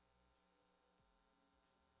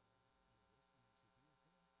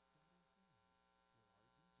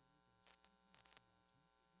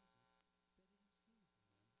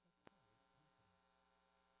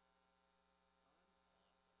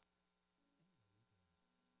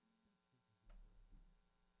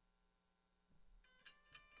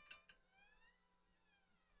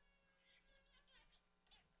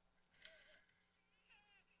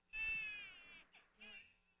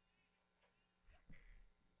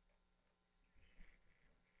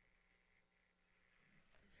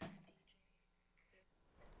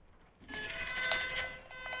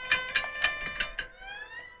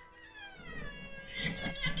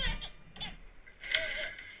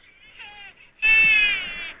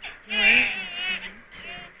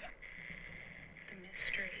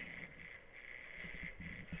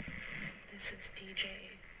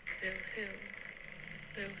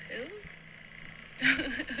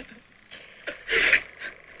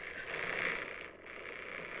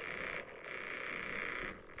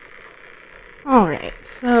Alright,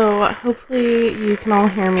 so hopefully you can all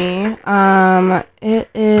hear me. It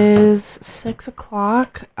is 6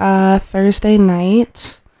 o'clock, Thursday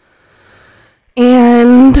night.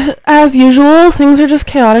 And as usual, things are just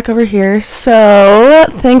chaotic over here. So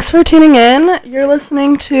thanks for tuning in. You're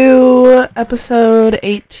listening to episode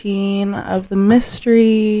 18 of the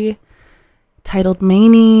mystery titled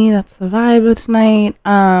MAINEY. That's the vibe of tonight.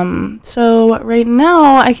 So right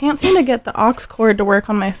now I can't seem to get the aux cord to work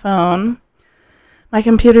on my phone. My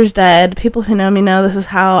computer's dead. People who know me know this is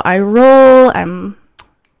how I roll. I'm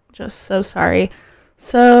just so sorry.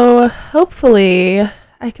 So hopefully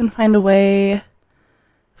I can find a way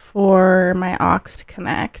for my aux to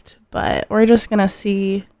connect, but we're just gonna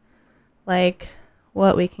see like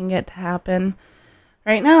what we can get to happen.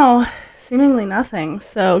 Right now, seemingly nothing,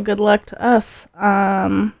 so good luck to us.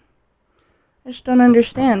 I just don't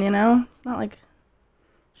understand, you know? It's not like it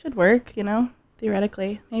should work, you know,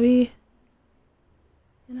 theoretically. Maybe,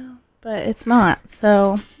 you know, but it's not,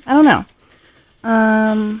 so I don't know.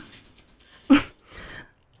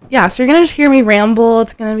 Yeah, so you're gonna just hear me ramble.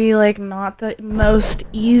 It's gonna be like not the most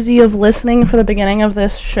easy of listening for the beginning of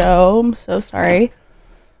this show. I'm so sorry.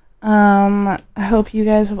 I hope you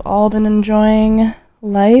guys have all been enjoying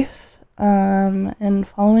life and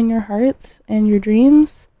following your hearts and your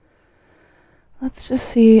dreams. Let's just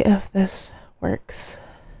see if this works.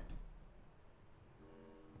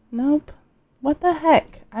 Nope. What the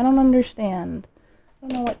heck? I don't understand. I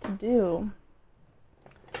don't know what to do.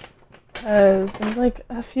 Because there's like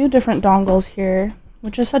a few different dongles here,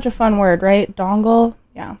 which is such a fun word, right? Dongle?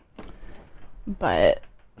 Yeah. But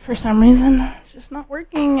for some reason, it's just not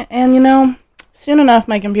working. And you know, soon enough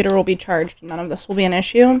my computer will be charged. None of this will be an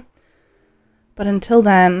issue. But until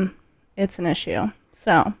then, it's an issue.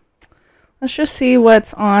 So let's just see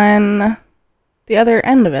what's on the other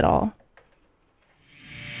end of it all.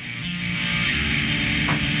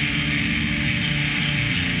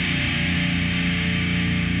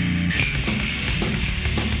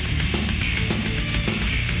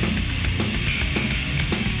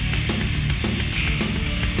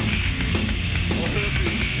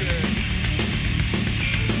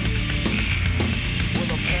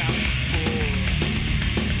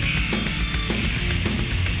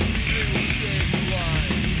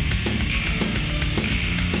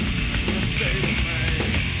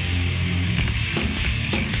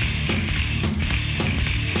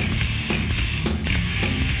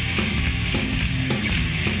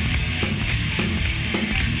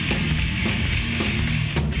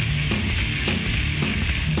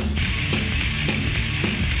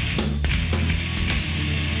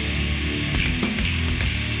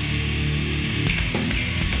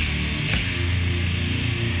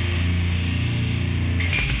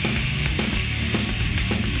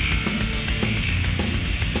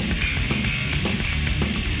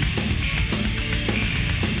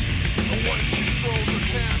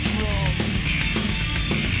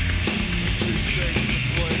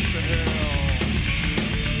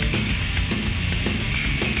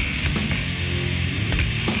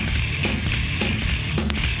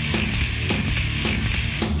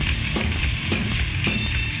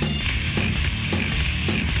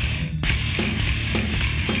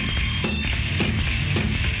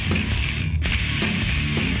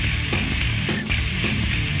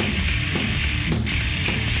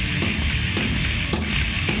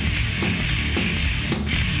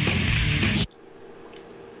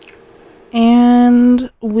 And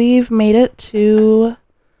we've made it to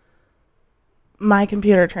my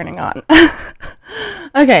computer turning on.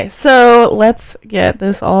 Okay, so let's get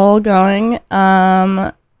this all going.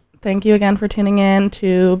 Thank you again for tuning in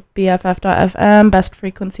to BFF.FM, Best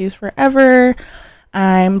Frequencies Forever.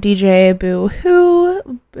 I'm DJ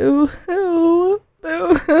Boo-hoo, Boo-hoo,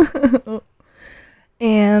 Boo-hoo.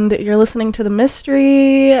 And you're listening to The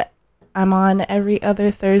Mystery. I'm on every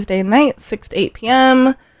other Thursday night, 6 to 8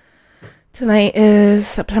 p.m., Tonight is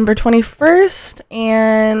September 21st,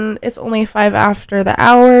 and it's only 5 after the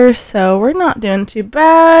hour, so we're not doing too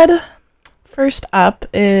bad. First up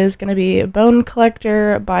is going to be Bone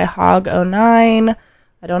Collector by Hog09.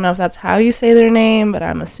 I don't know if that's how you say their name, but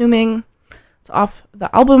I'm assuming. It's off the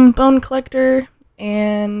album Bone Collector,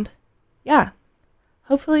 and yeah,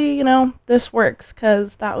 hopefully, you know, this works,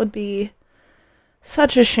 because that would be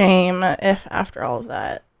such a shame if after all of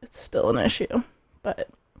that, it's still an issue, but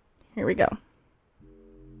here we go.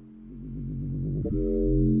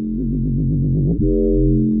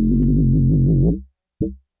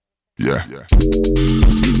 Yeah.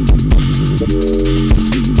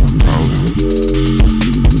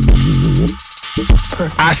 I'm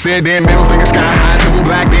proud. I said then middle finger sky high, triple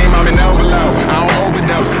black beam, I'm in overload. I don't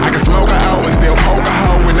overdose. I can smoke a hoe and still poke a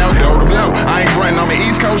hoe with no dough to blow. I ain't frontin', I'm an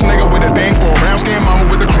East Coast nigga with a thing for a brown skin mama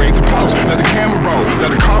with the cream to post. Let the camera roll,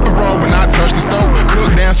 let the carpet roll when I touch the stove.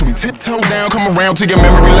 Cook down, so we tiptoe down, come around to your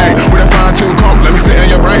memory lane. With a fine tooth comb, let me sit in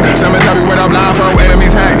your brain. Someone tell me where the blindfold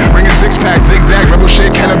enemies hang. Bring a six pack, zigzag, rebel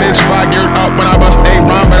shit, cannabis, fly geared up when I bust a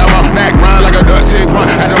rhyme, but I'm a Mac grind like a duck tick run.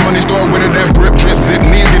 At the money store with it, that drip, zip,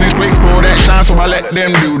 knees getting straight for that shine, so I let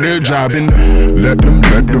them do their job and let them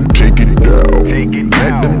take it down.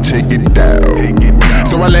 Let them take it down.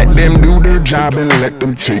 So I let them do their job and let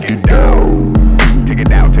them take it down. Take it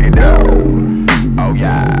down. Oh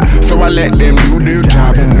yeah. So I let them do their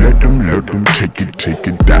job and let them take it down. Take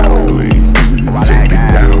it down. Take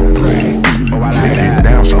it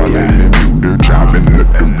down. So I let them do their job and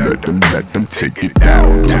let them take it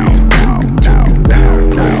down. Take it down.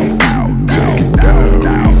 Take it down.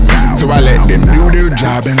 So I let them do their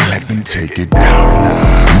job and let them take it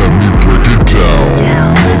down. Let me break it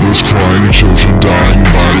down. Mothers crying, children dying,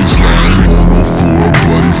 bodies lying on the floor,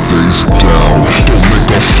 bloody face down. Don't make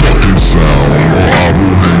a fucking sound, or I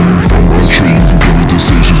will hang you from a tree. You can come to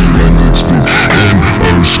say to be Lennox feet in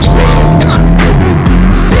Earth's ground. You will never be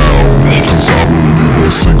found, cause I will leave a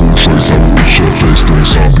single trace. I will reach your face, don't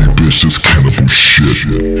zombie bitch, this cannibal shit.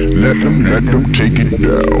 Let them take it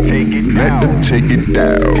down. Let them take it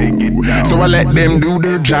down. So I let them do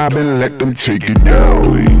their job and let them take it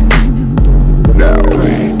down.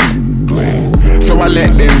 So I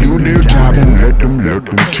let them do their job and let them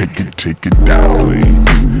take it down.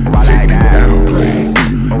 Take it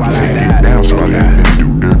down. Take it down. So I let them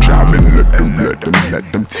do their job and let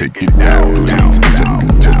them take it down. Take it down.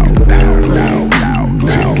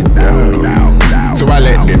 Take it down. So I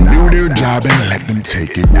let them do their job and let them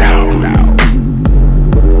take it down.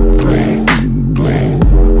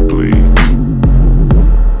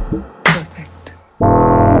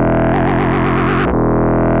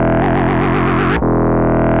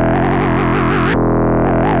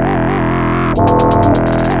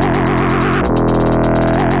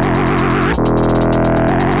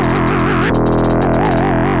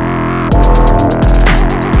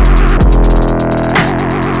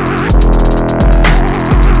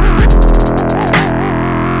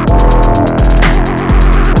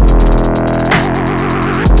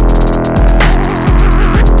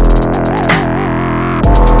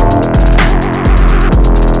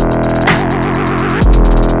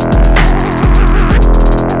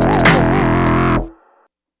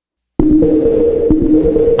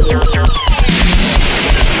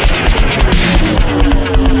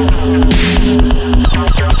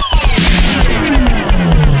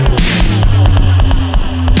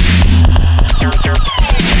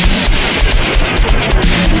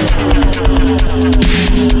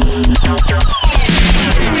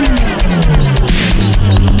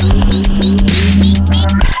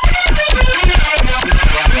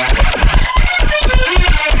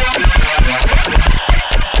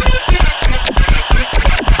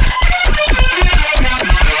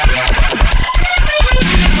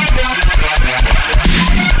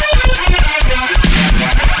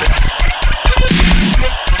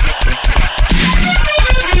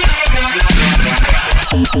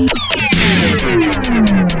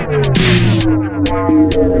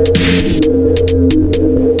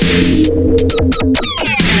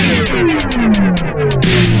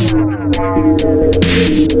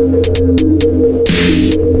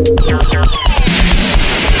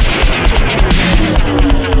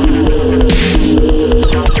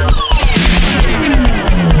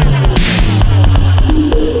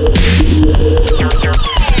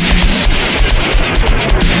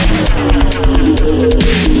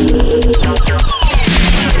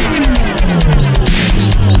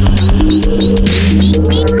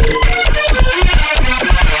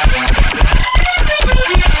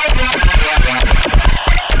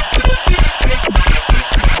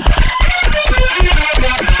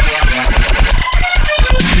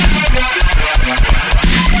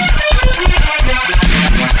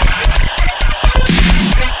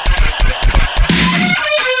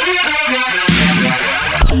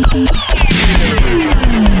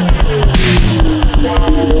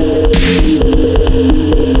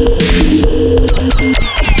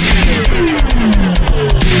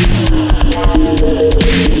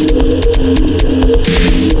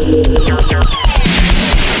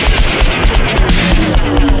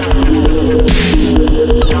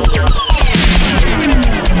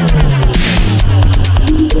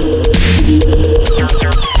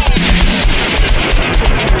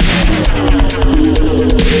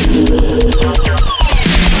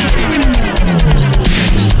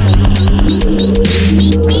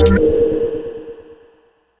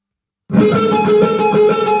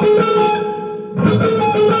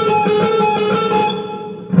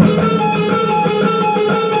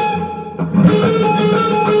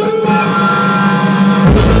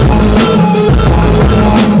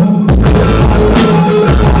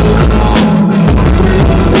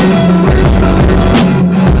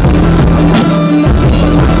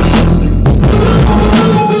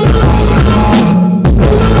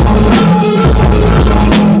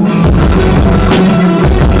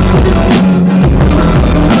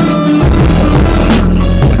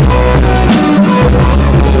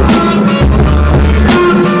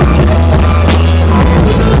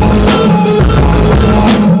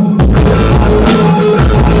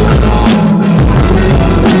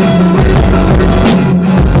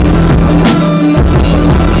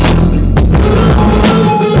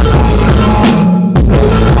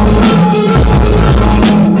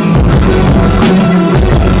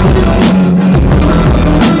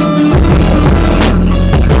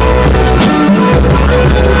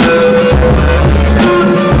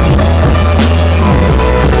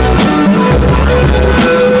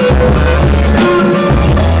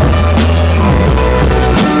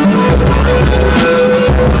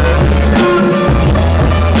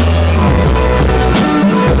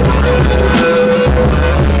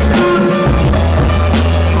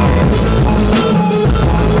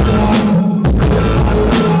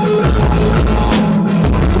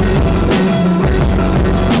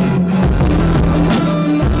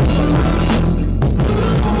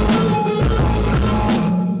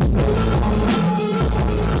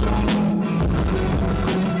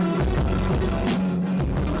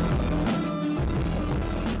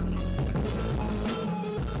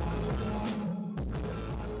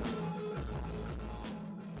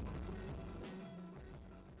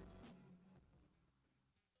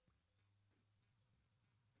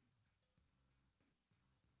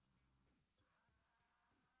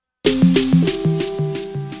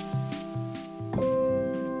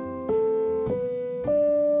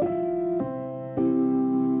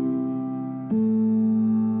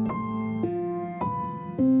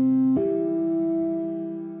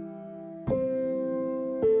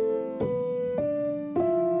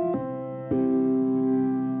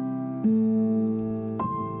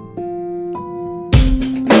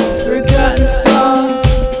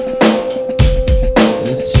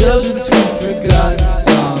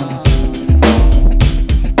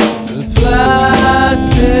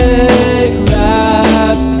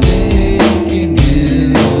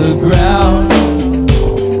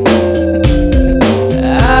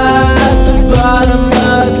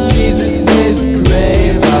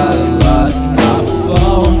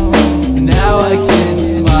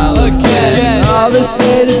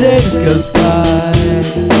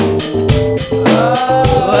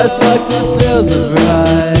 What's like to feels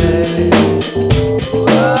alright.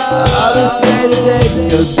 All this day to day just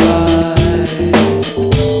goes by.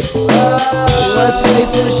 Let's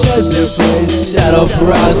face when it sheds their place. Shadow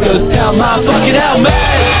barrage goes down my fucking helmet.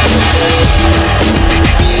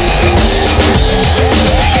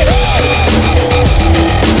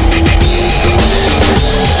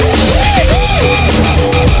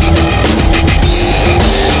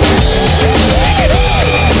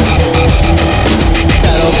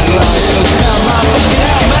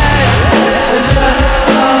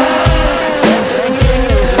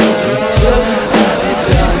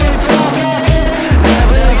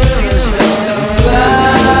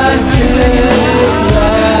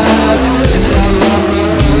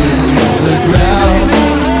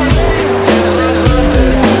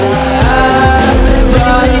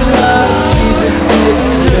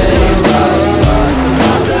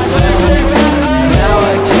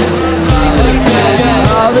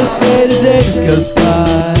 Goes by.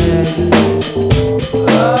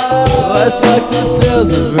 What's like to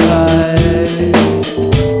feels alright.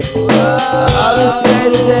 All this day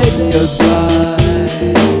to day just goes by.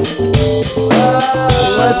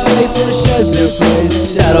 Let's face when it sheds their place.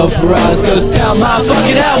 Shadow barrage goes down my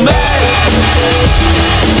fucking helmet.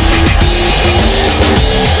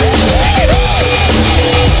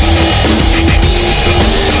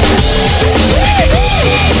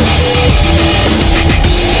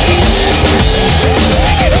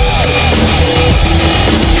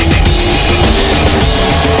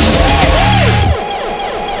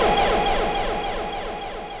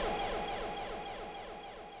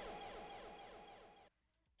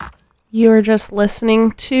 You were just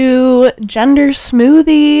listening to Gender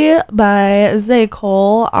Smoothie by Zay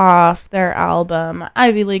Cole off their album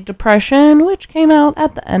Ivy League Depression, which came out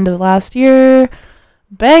at the end of last year.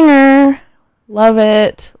 Banger. Love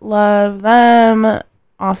it. Love them.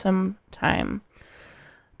 Awesome time.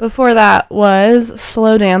 Before that was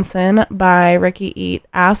Slow Dancin' by Ricky Eat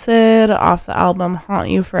Acid off the album Haunt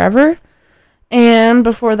You Forever. And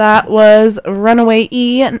before that was Runaway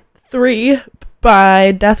E3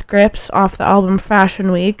 by Death Grips off the album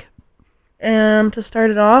Fashion Week. And to start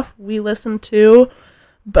it off, we listened to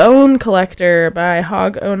Bone Collector by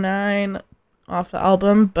Hog09 off the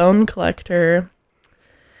album Bone Collector.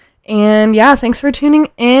 And yeah, thanks for tuning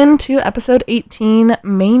in to episode 18,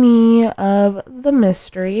 MAINEY of The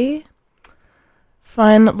Mystery.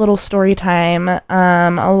 Fun little story time.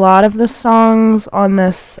 A lot of the songs on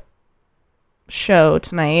this show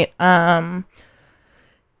tonight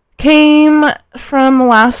came from the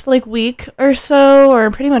last week or so,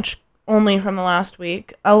 or pretty much only from the last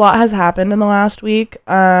week. A lot has happened in the last week.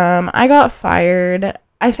 I got fired.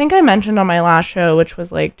 I think I mentioned on my last show, which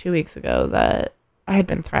was 2 weeks ago, that I had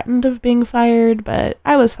been threatened of being fired, but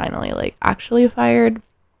I was finally actually fired.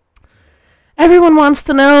 Everyone wants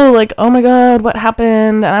to know oh my god, what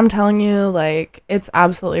happened? And I'm telling you, it's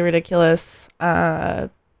absolutely ridiculous. I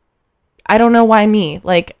don't know why me.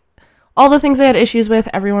 All the things I had issues with,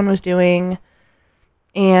 everyone was doing,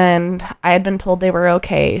 and I had been told they were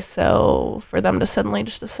okay, so for them to suddenly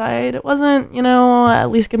just decide it wasn't,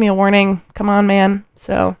 at least give me a warning. Come on, man.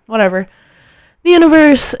 So, whatever. The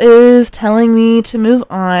universe is telling me to move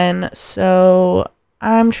on, so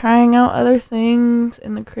I'm trying out other things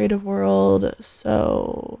in the creative world,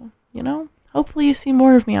 so, hopefully you see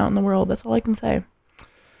more of me out in the world. That's all I can say.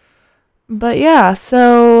 But yeah,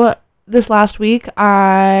 so this last week,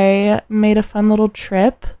 I made a fun little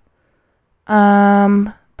trip,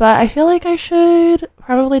 but I feel like I should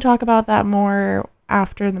probably talk about that more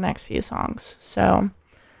after the next few songs. So,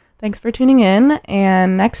 thanks for tuning in,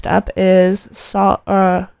 and next up is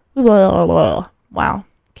wow,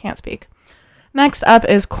 can't speak. Next up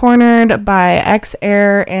is Cornered by X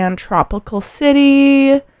Air and Tropical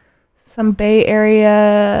City, some Bay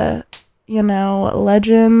Area,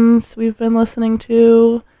 legends we've been listening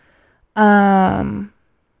to.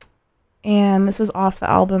 And this is off the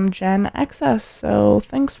album Gen XS, so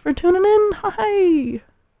thanks for tuning in. Hi.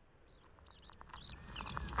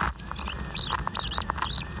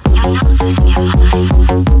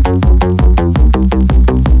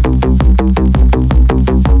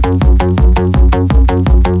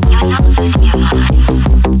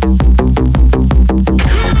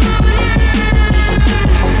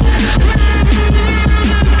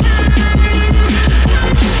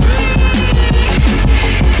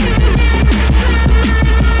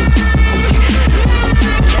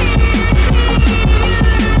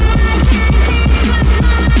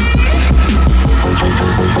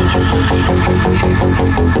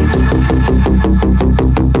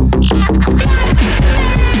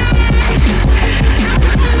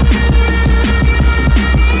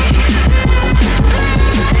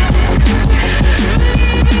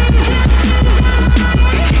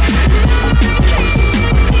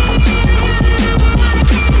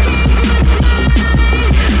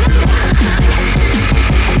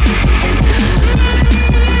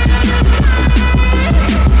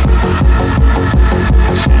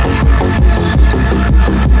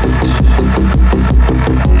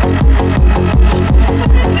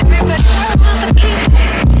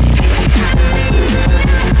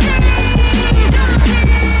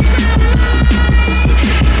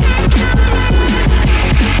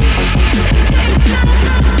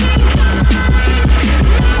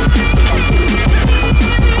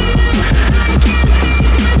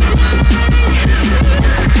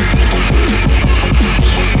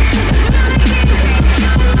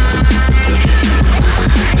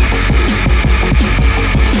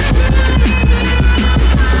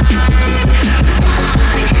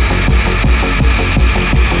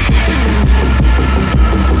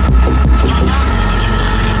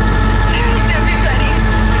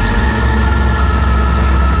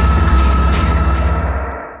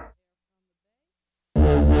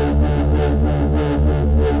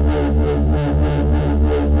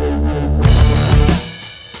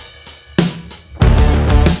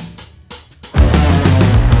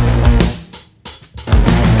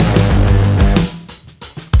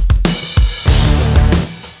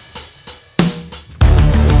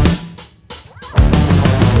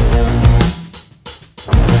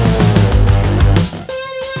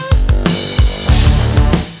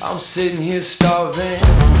 sitting here starving,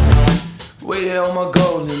 waiting on my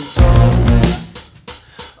golden throne,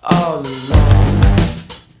 all alone.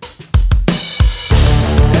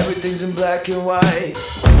 Everything's in black and white,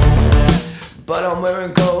 but I'm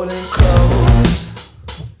wearing golden clothes.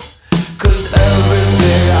 'Cause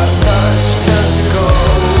everything I touch turns to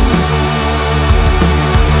gold.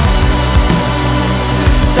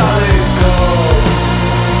 Solid gold.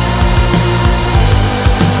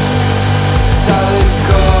 Solid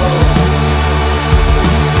gold.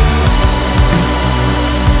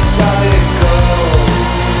 Solid gold.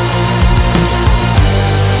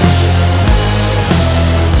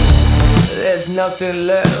 There's nothing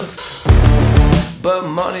left but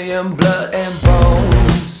money and blood and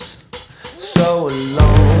bones. So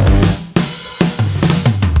alone.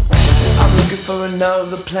 I'm looking for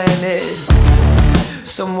another planet,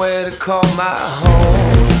 somewhere to call my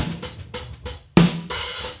home.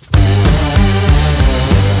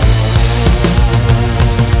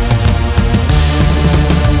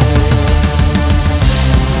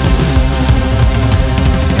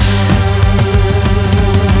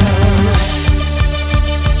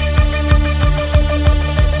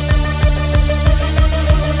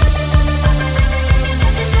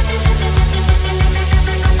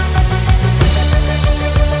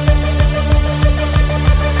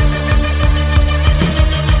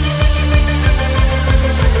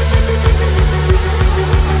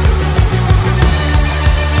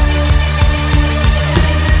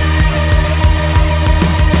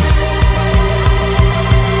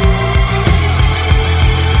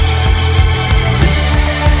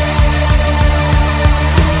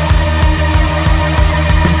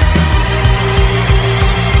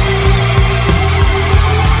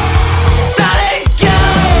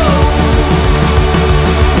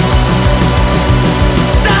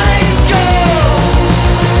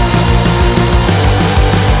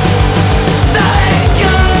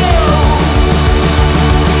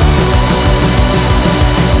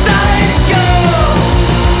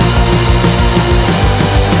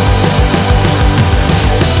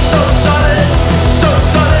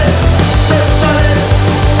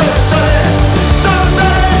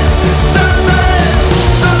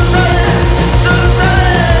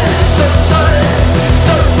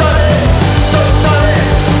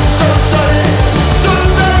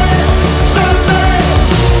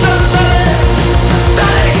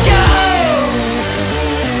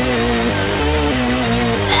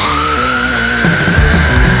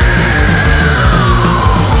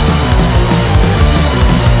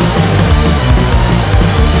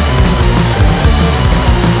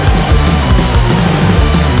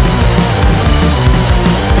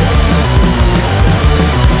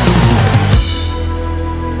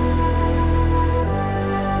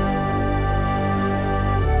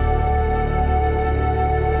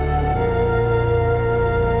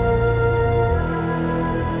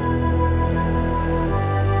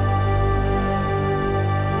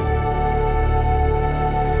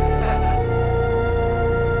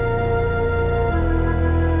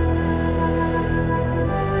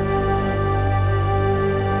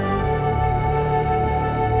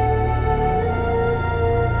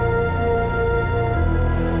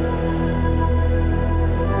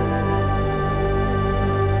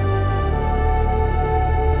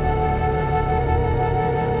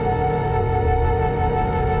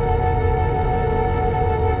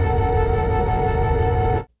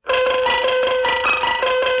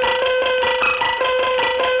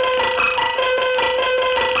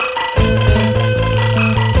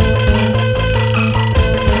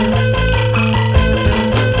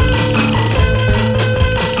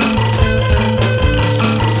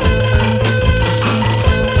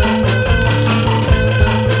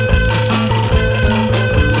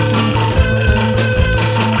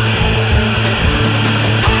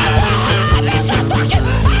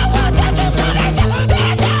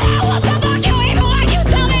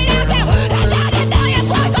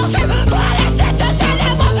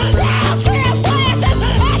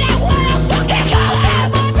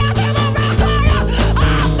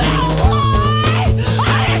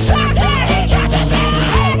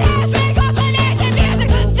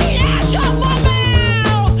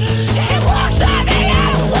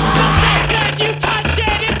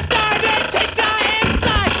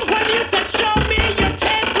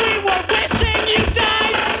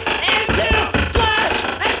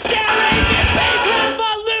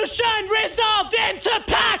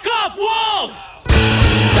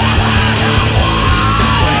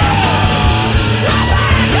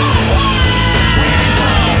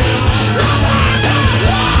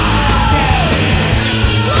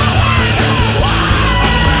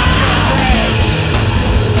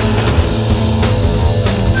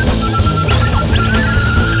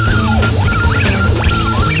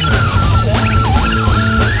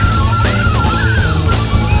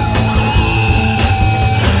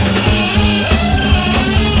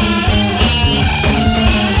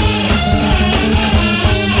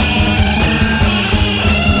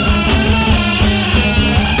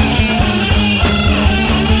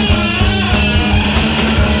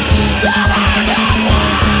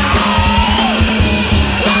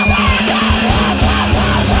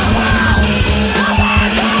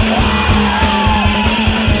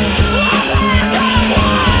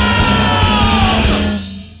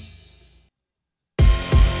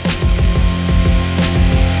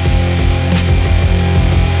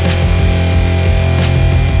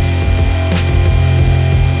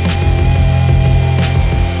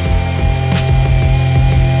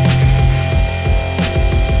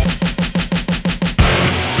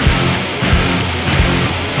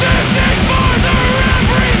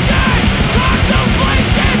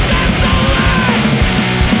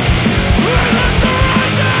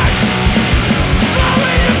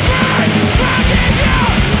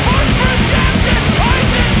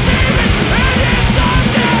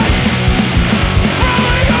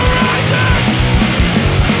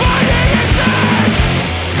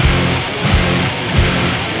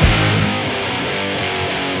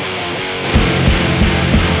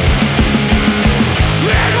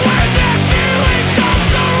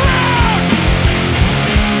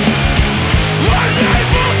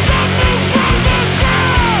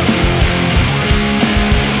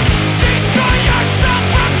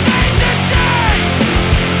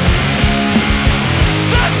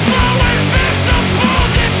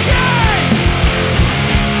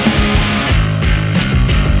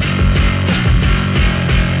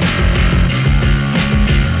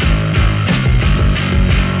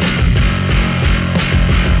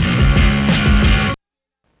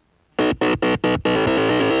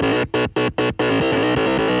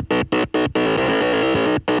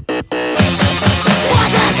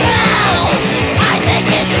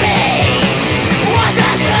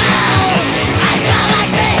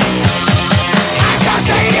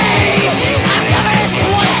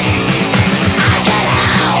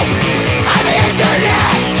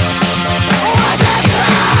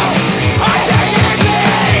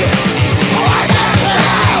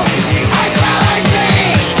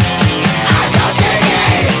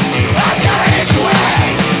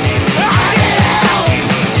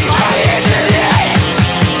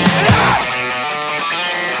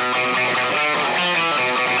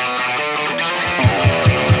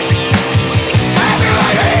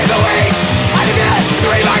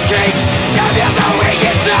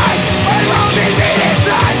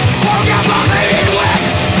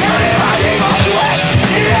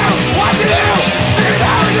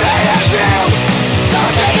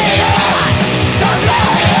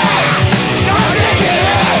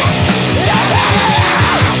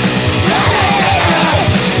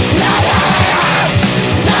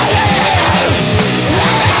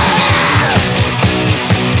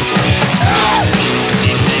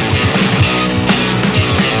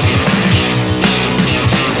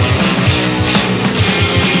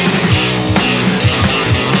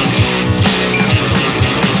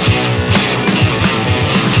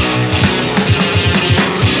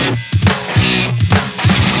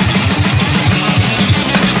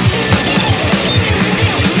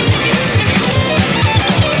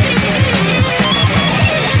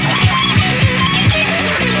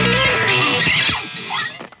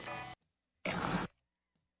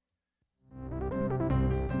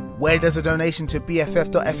 Where does a donation to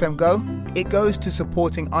BFF.FM go? It goes to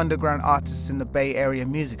supporting underground artists in the Bay Area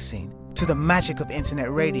music scene, to the magic of internet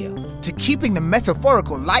radio, to keeping the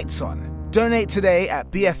metaphorical lights on. Donate today at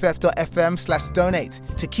bff.fm/donate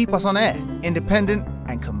to keep us on air, independent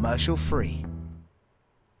and commercial free.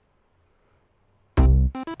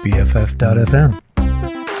 BFF.fm.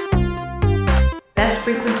 Best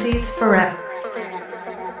frequencies forever.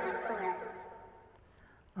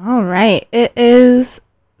 All right, it is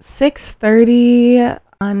 6:30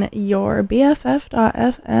 on your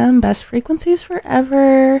BFF.fm, Best Frequencies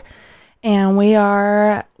Forever, and we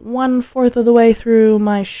are 1/4 of the way through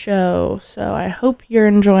my show, so I hope you're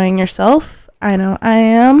enjoying yourself. I know I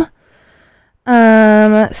am.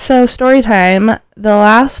 So story time. The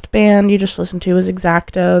last band you just listened to was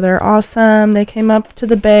Exacto. They're awesome. They came up to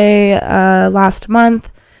the Bay last month,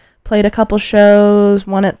 played a couple shows,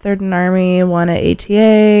 one at 3rd and Army, one at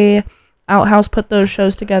ATA. Outhouse put those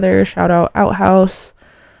shows together. Shout out Outhouse.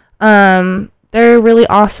 They're really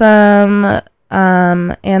awesome.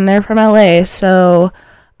 And they're from LA. So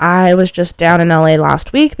I was just down in LA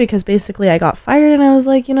last week because basically I got fired and I was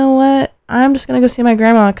like, you know what? I'm just going to go see my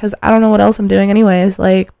grandma because I don't know what else I'm doing anyways.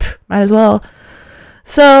 Like, might as well.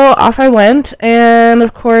 So off I went, and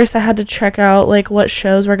of course I had to check out like what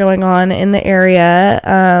shows were going on in the area,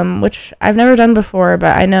 which I've never done before,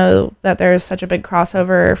 but I know that there's such a big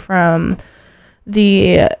crossover from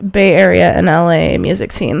the Bay Area and LA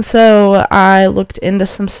music scene. So I looked into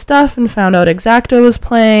some stuff and found out Exacto was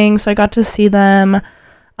playing, so I got to see them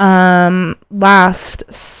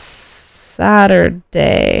last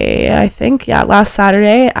Saturday, I think. Yeah, last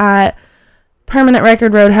Saturday at Permanent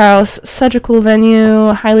Record Roadhouse. Such a cool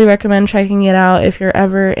venue. Highly recommend checking it out if you're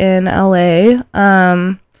ever in LA.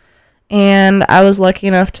 And I was lucky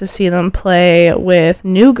enough to see them play with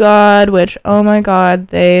New God, which, oh my god,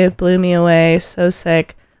 they blew me away. So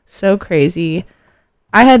sick. So crazy.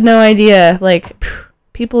 I had no idea. Like,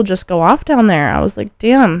 people just go off down there. I was like,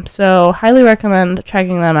 damn. So highly recommend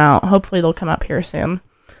checking them out. Hopefully they'll come up here soon.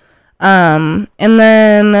 And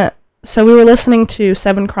then, so we were listening to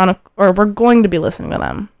we're going to be listening to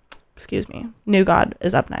them. Excuse me. New God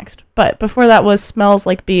is up next. But before that was Smells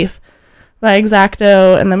Like Beef by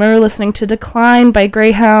Exacto. And then we were listening to Decline by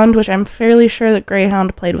Greyhound, which I'm fairly sure that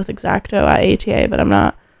Greyhound played with Exacto at ATA, but I'm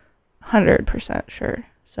not 100% sure.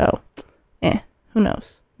 So, who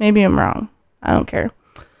knows? Maybe I'm wrong. I don't care.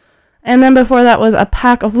 And then before that was A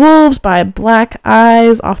Pack of Wolves by Black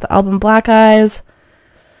Eyes off the album Black Eyes.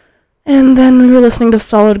 And then we were listening to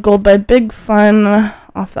Solid Gold by Big Fun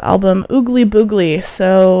off the album Oogly Boogly.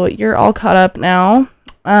 So you're all caught up now.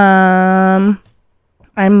 I'm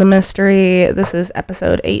the Mystery. This is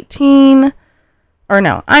episode 18. Or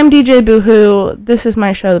no, I'm DJ Boohoo. This is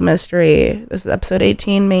my show, The Mystery. This is episode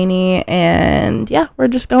 18, MAINEY. And yeah, we're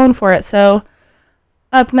just going for it. So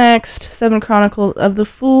up next, 7 Chronicles of the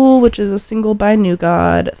Fool, which is a single by New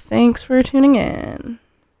God. Thanks for tuning in.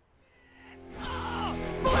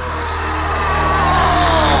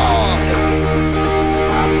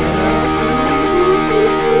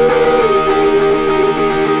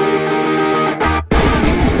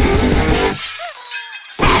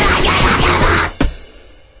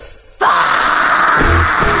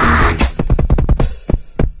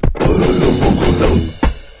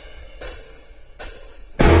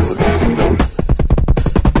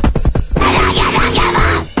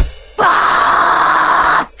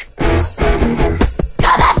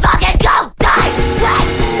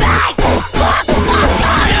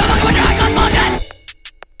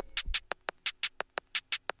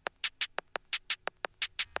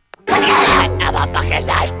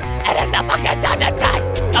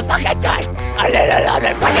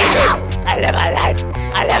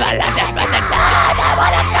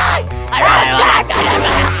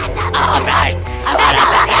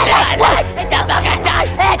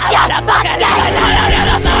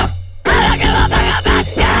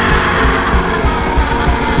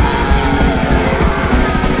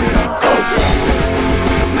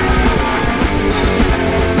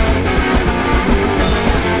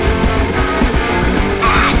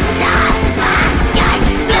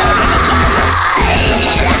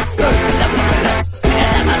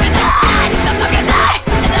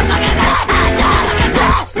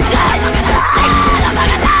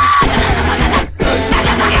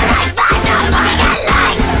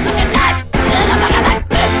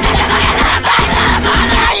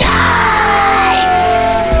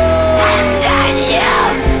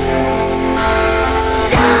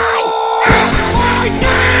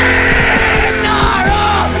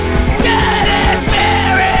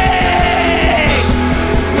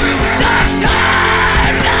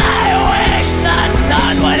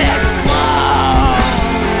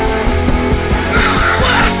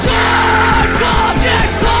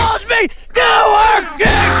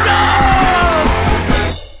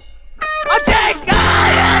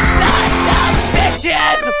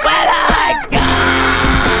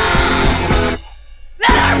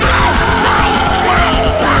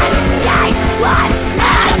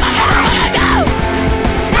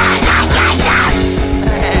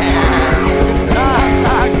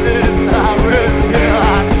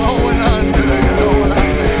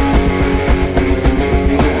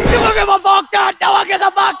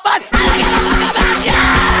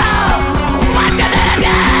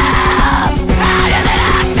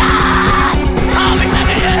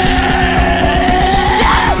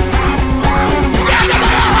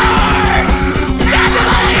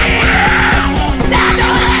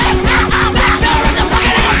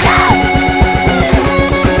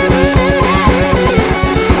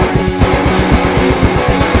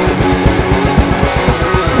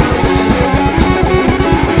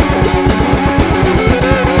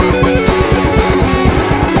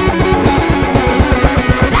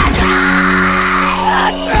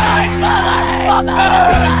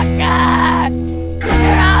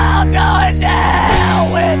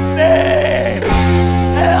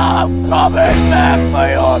 back for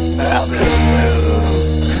your family.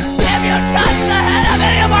 If you touch the head of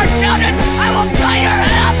any of our children, I will cut your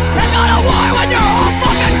head off and go to war with your whole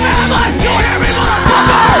fucking family. You hear me,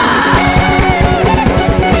 motherfucker?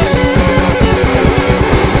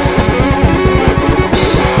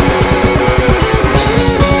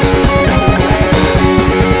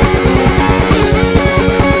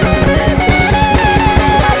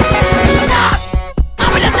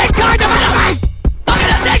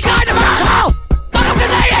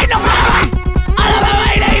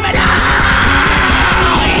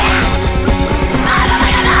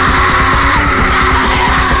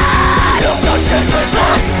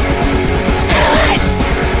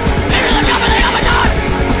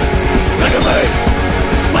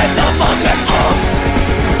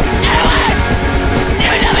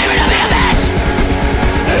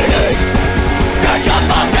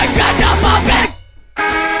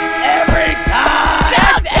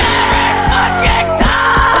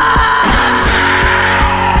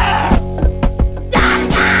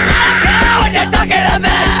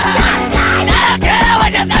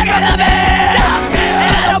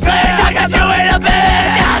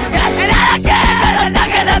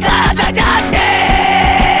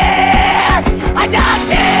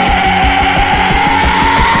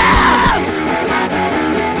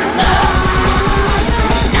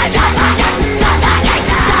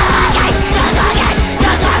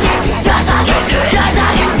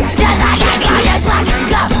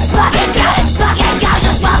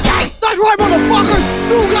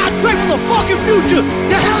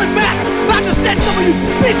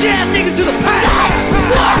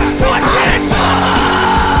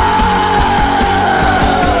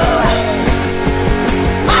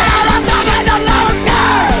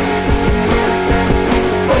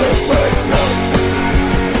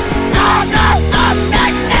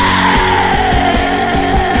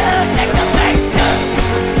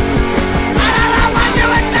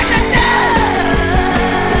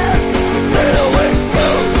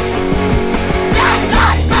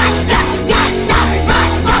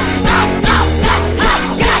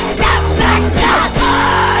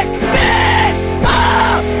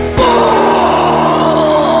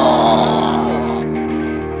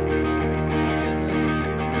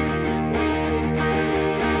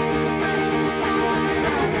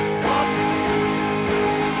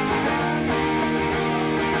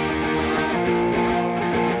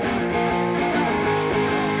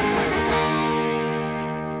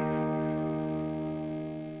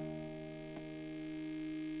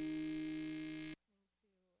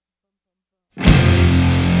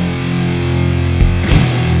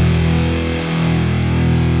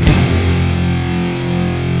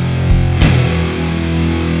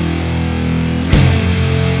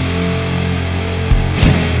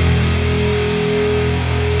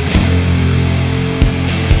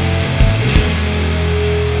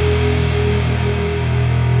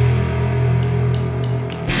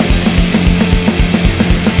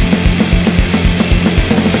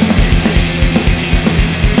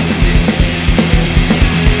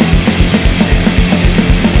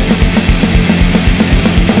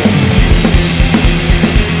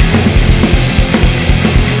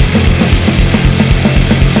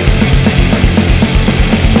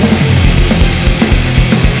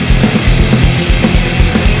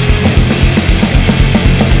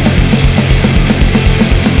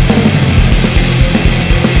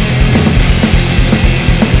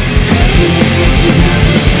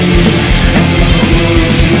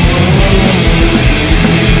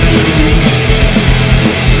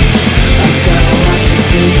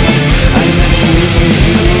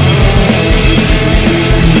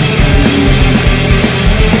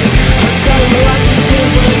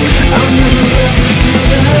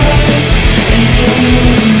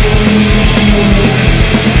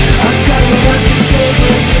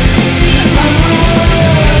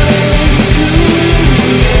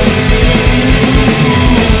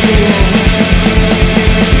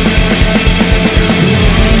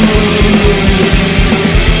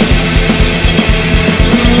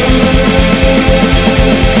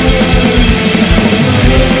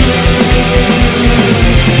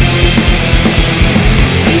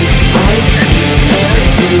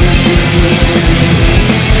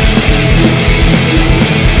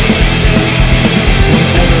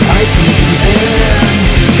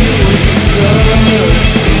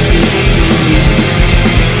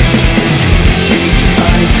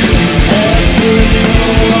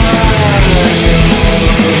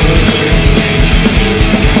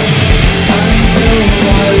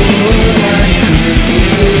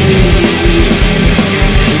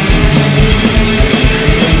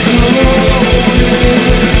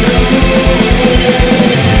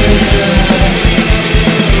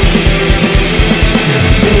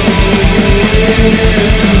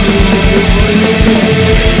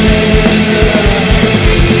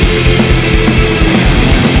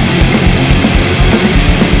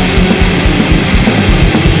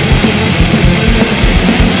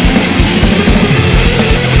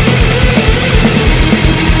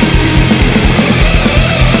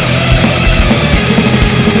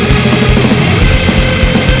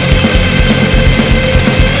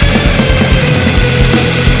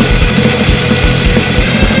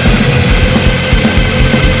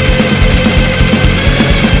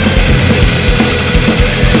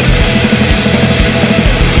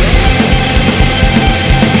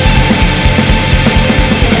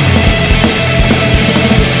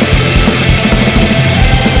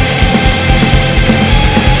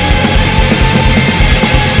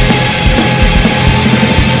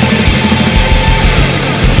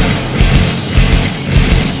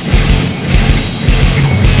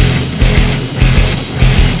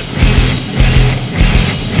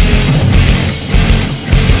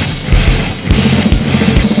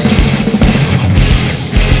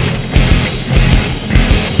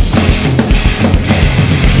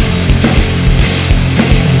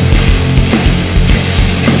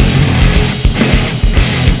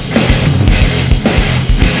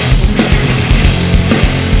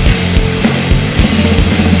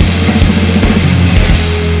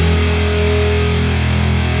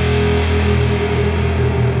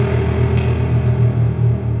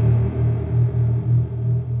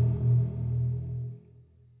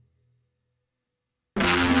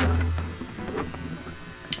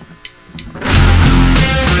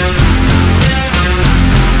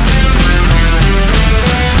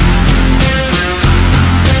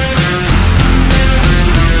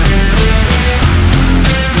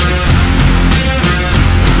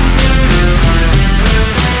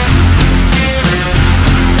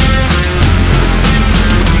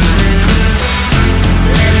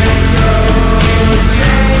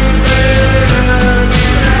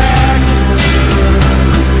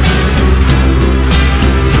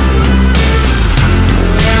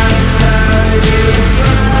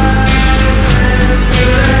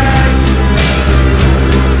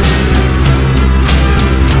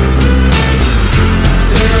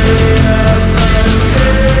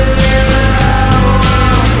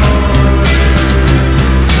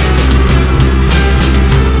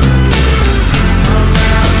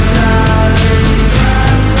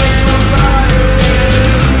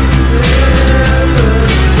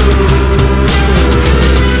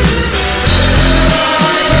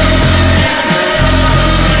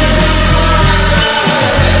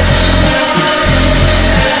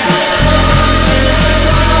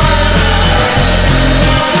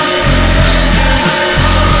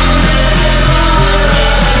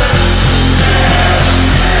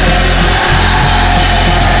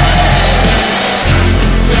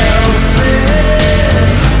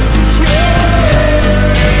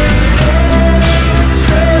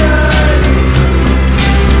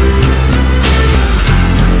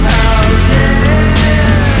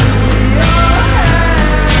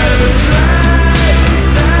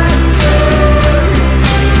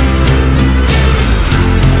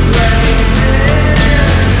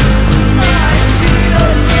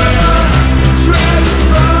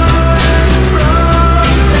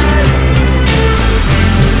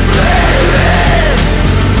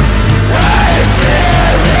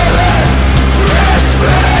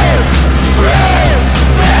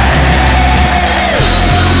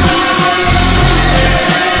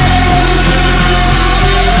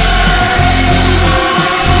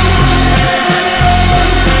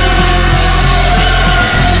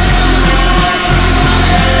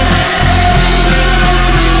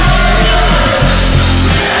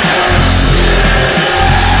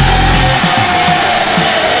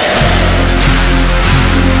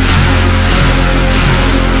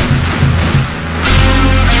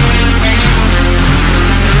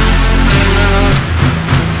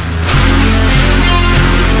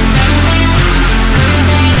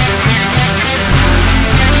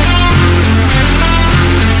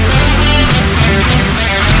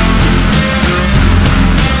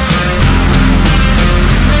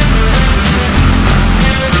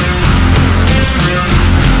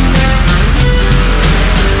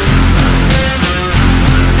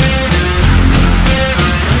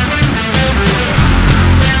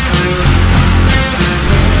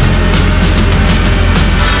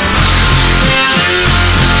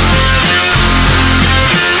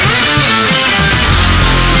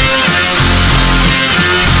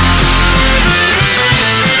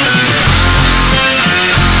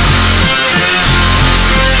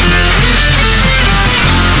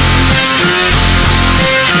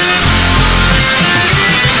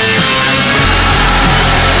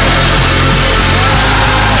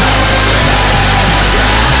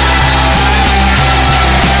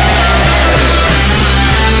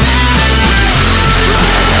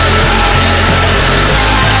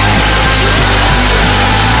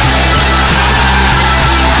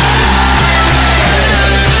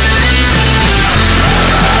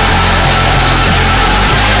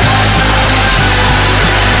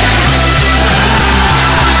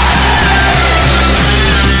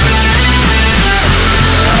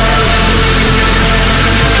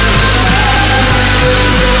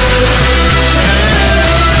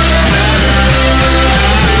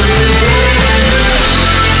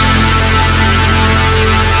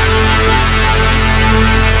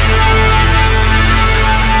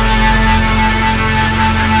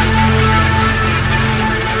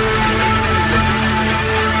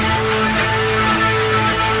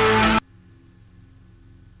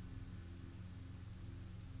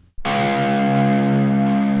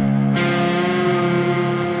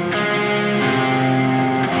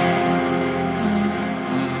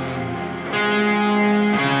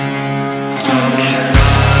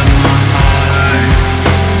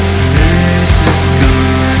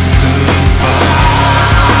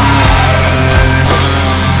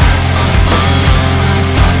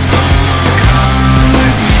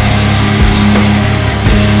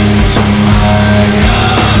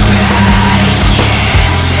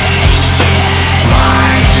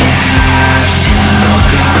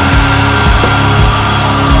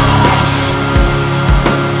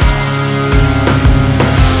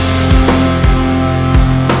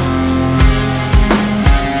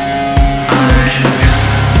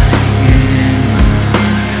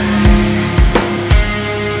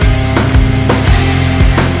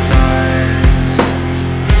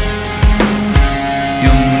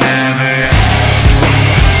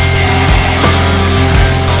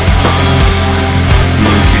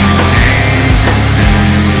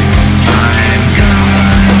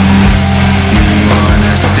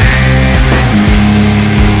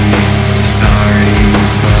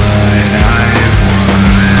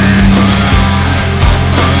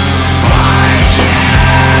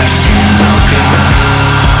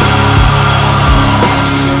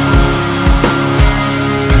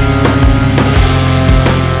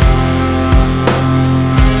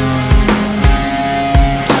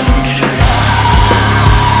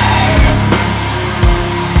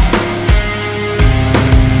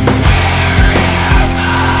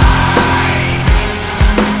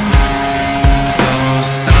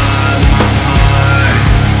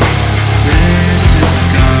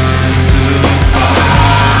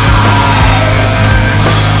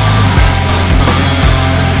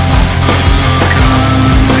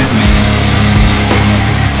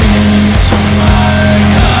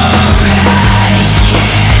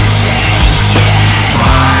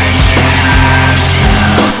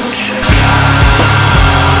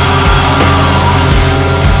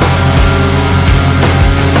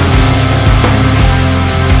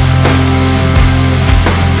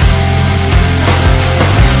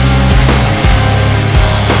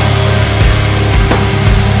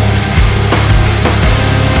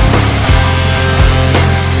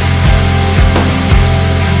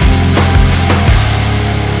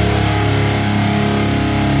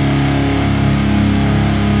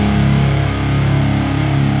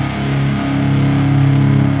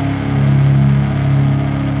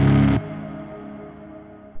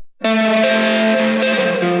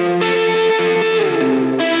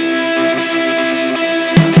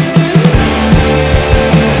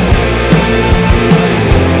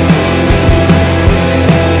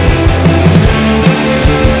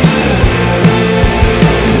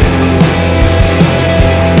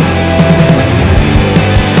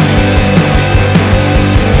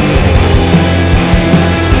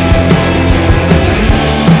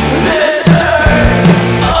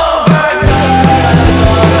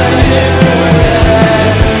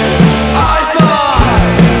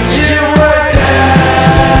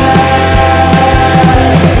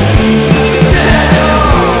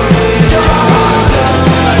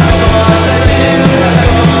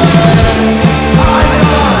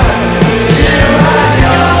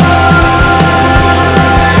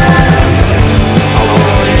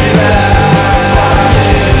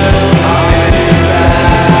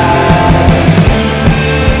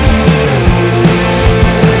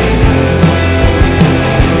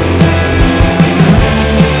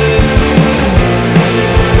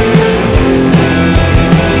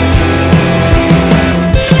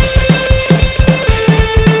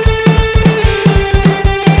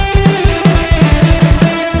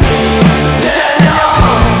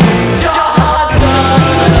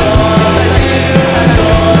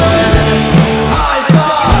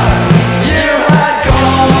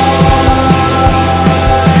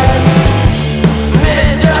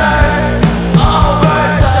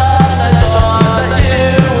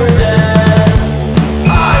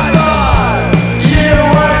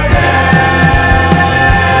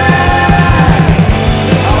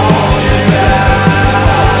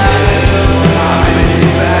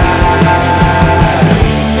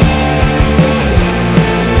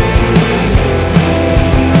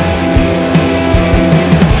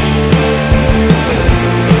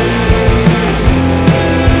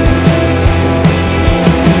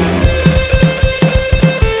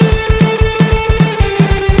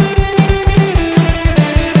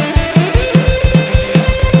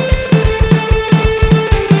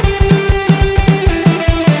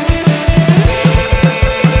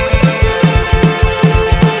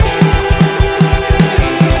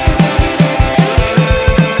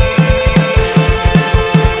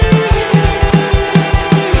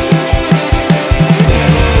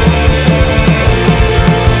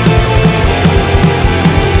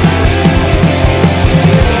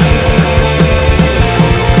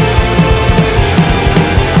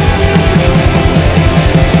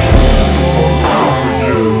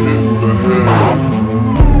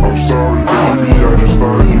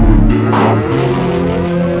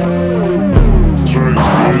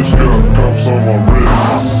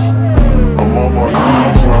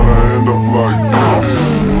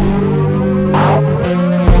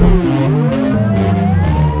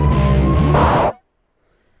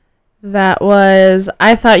 That was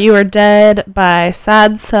I Thought You Were Dead by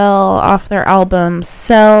Sad Cell off their album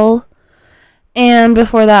Cell. And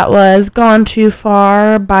before that was Gone Too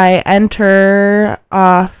Far by Enter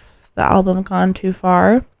off the album Gone Too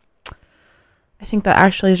Far. I think that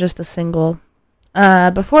actually is just a single.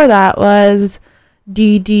 Before that was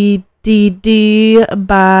DDDD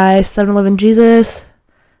by 7-Eleven Jesus.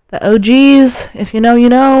 The OGs, if you know, you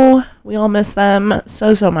know. We all miss them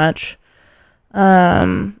so much.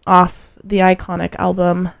 Off the iconic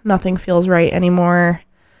album Nothing Feels Right Anymore.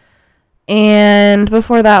 And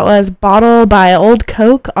before that was Bottle by Old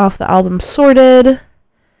Coke off the album Sorted.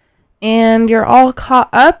 And you're all caught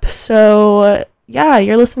up, so yeah,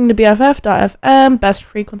 you're listening to BFF.FM, best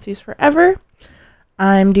frequencies forever.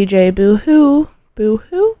 I'm DJ Boohoo,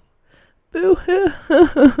 Boohoo,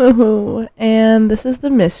 Boohoo, and this is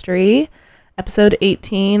The Mystery, episode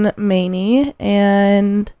 18, MAINEY,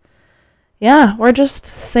 and yeah, we're just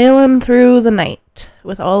sailing through the night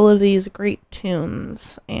with all of these great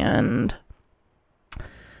tunes. And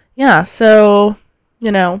yeah, so,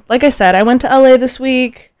 you know, like I said, I went to LA this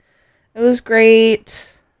week. It was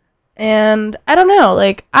great. And I don't know,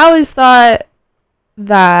 like, I always thought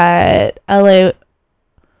that LA,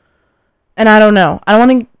 and I don't know, I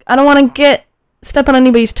don't want to step on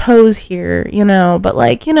anybody's toes here, you know, but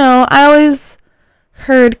like, you know, I always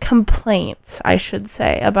heard complaints, I should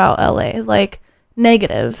say, about LA, like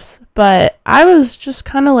negatives, but I was just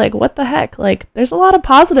kind of like, what the heck, like there's a lot of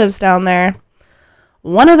positives down there.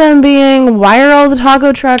 One of them being, why are all the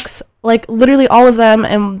taco trucks, like literally all of them,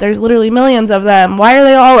 and there's literally millions of them, why are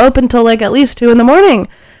they all open till like at least 2 a.m?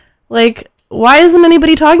 Like, why isn't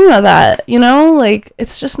anybody talking about that, you know? Like,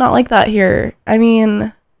 it's just not like that here. I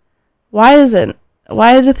mean, why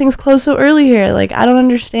do things close so early here? Like, I don't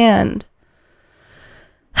understand.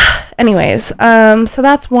 Anyways, so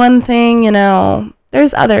that's one thing, you know,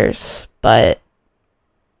 there's others, but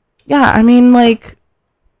yeah, I mean, like,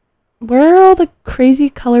 where are all the crazy,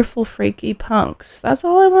 colorful, freaky punks? That's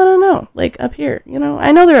all I want to know, like, up here, you know,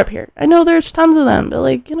 I know they're up here, I know there's tons of them, but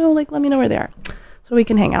like, you know, like, let me know where they are, so we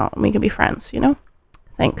can hang out, and we can be friends, you know,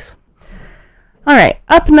 thanks. Alright,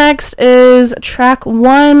 up next is track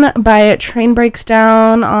 1 by Train Breaks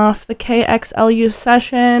Down off the KXLU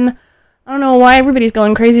session. I don't know why everybody's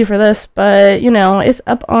going crazy for this, but, you know, it's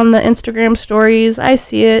up on the Instagram stories. I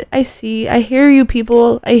see it. I hear you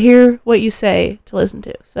people. I hear what you say to listen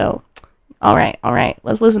to. So, all right.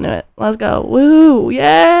 Let's listen to it. Let's go. Woo,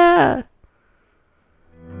 yeah.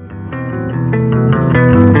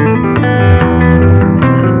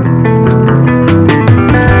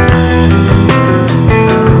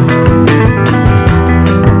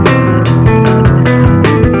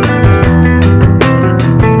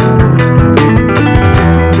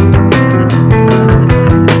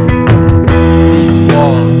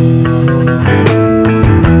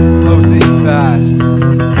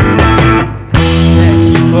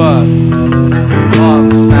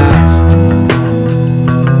 Arms smashed.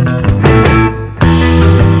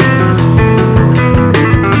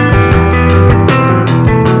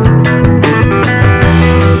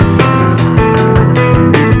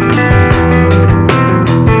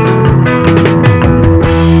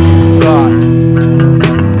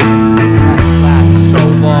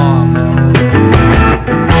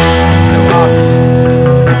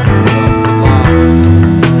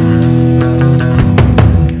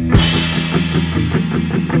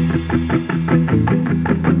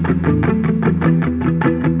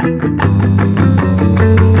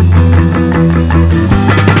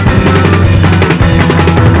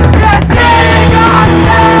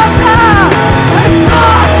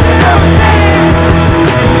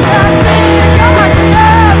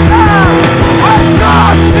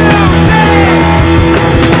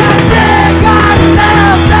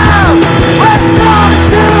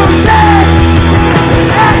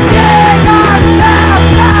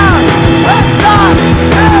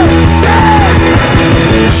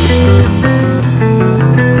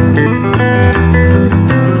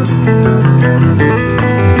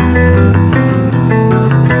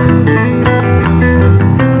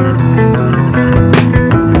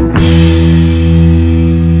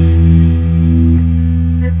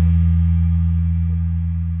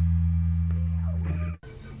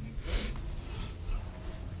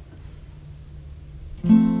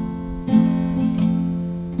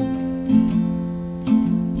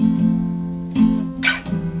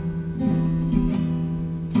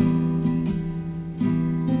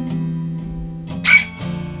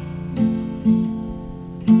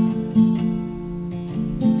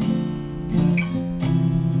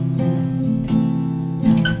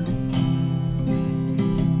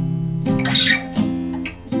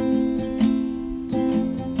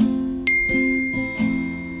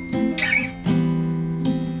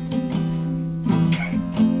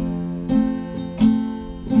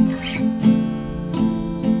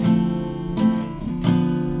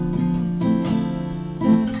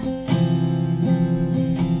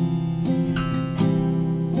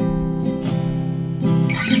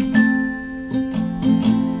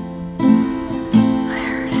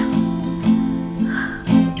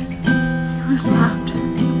 was loved.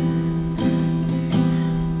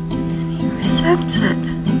 He resents it.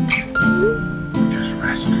 Just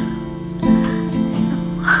rest.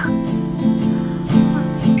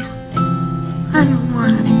 I don't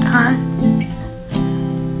want to die.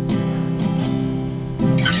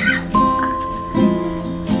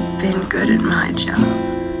 I've been good at my job.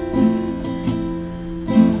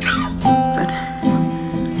 But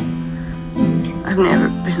I've never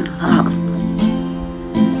been loved.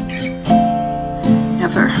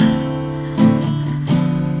 Never.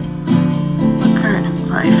 What kind of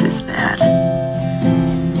life is that?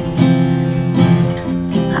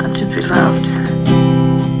 Not to be loved.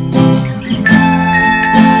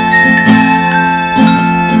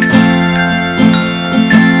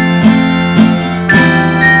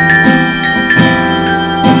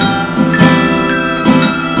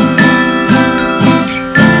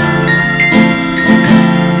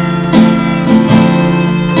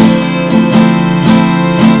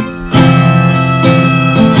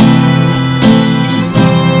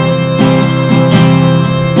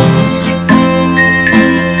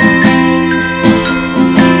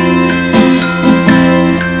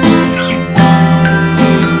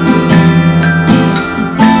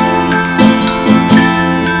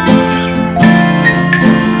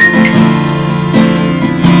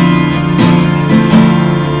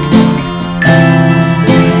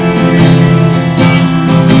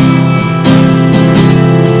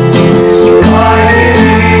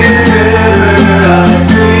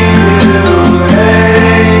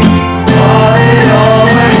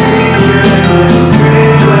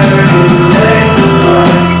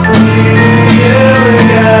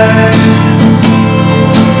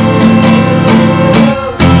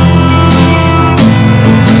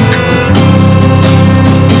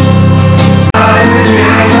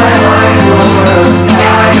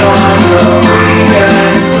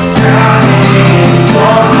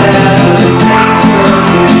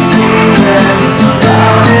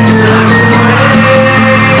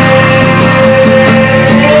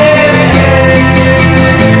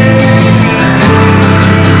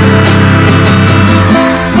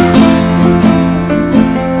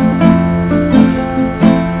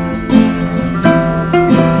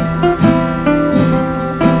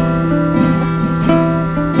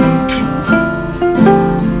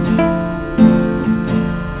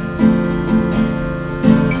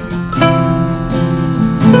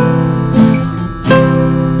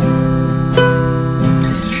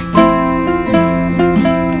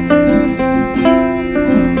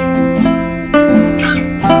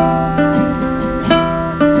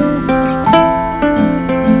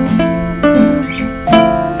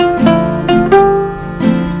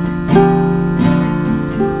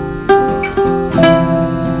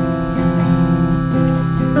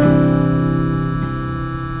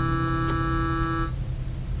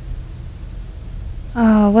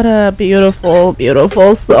 What a beautiful,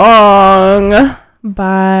 beautiful song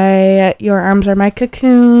by Your Arms Are My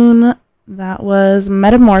Cocoon. That was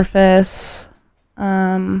Metamorphosis.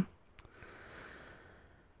 So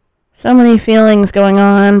many feelings going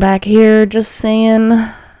on back here, just saying.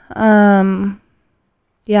 Yeah,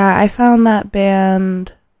 I found that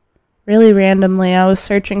band really randomly. I was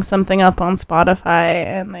searching something up on Spotify,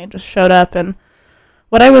 and they just showed up, and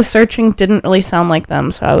what I was searching didn't really sound like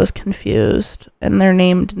them, so I was confused, and their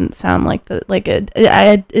name didn't sound like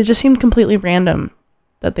it just seemed completely random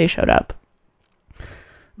that they showed up.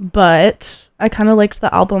 But I kind of liked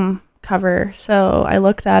the album cover, so I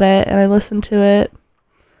looked at it and I listened to it,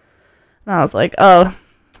 and I was like, oh,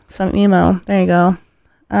 some emo. There you go.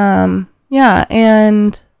 Yeah,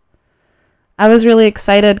 and I was really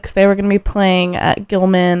excited because they were going to be playing at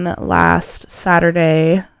Gilman last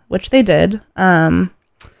Saturday, which they did.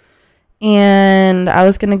 And I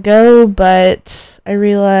was going to go, but I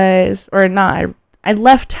realized, or not, I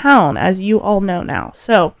left town, as you all know now.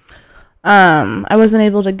 So, I wasn't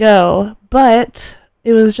able to go, but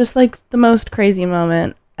it was just like the most crazy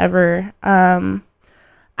moment ever.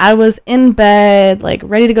 I was in bed, like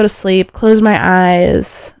ready to go to sleep, closed my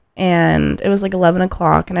eyes, and it was like 11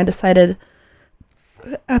 o'clock, and I decided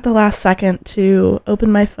at the last second to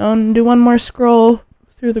open my phone and do one more scroll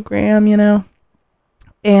through the gram, you know,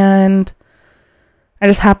 and I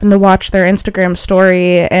just happened to watch their Instagram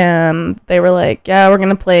story, and they were like, yeah, we're going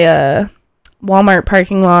to play a Walmart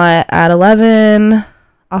parking lot at 11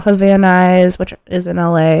 off of Van Nuys, which is in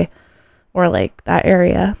LA, or like that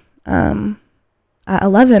area, at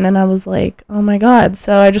 11, and I was like, oh my god.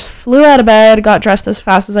 So I just flew out of bed, got dressed as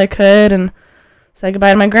fast as I could, and said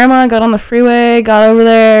goodbye to my grandma, got on the freeway, got over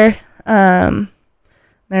there,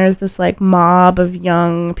 There's this like mob of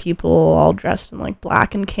young people all dressed in like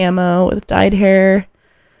black and camo with dyed hair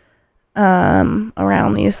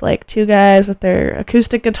around these like two guys with their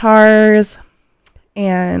acoustic guitars,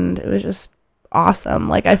 and it was just awesome.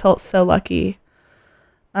 Like, I felt so lucky.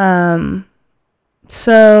 So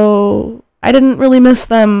I didn't really miss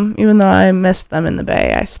them, even though I missed them in the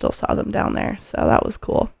Bay. I still saw them down there, so that was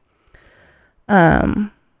cool.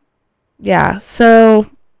 Yeah, so,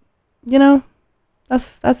 you know,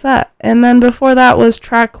 that's that. And then before that was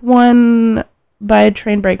track 1 by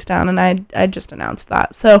Train Breaks Down, and I just announced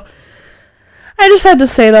that. So I just had to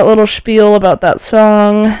say that little spiel about that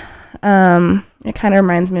song. It kind of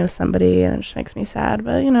reminds me of somebody, and it just makes me sad,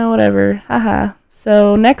 but, you know, whatever. Haha.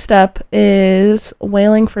 So next up is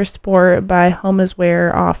Wailing for Sport by Home Is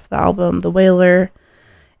Where off the album The Wailer.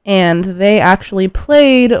 And they actually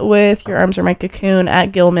played with Your Arms Are My Cocoon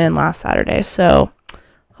at Gilman last Saturday. So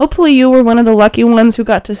hopefully you were one of the lucky ones who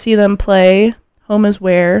got to see them play Home Is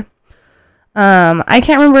Where. I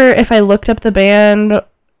can't remember if I looked up the band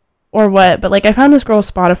or what, but like I found this girl's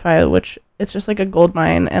Spotify, which it's just like a gold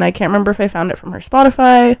mine, and I can't remember if I found it from her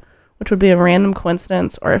Spotify, which would be a random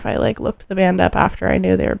coincidence, or if I like looked the band up after I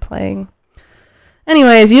knew they were playing.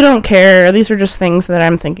 Anyways, you don't care. These are just things that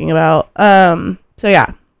I'm thinking about. So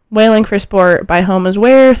yeah, Wailing for Sport by Home Is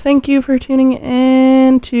Where. Thank you for tuning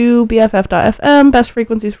in to BFF.FM, best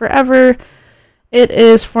frequencies forever. It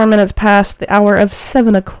is 4 minutes past the hour of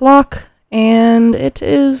 7 o'clock, and it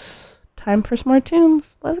is time for some more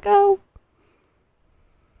tunes. Let's go.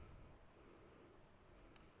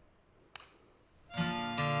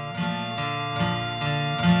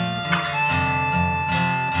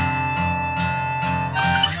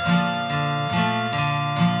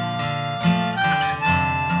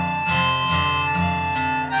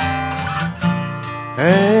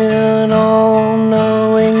 An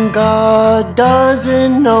all-knowing God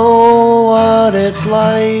doesn't know what it's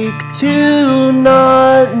like to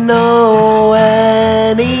not know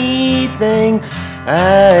anything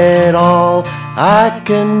at all. I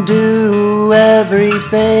can do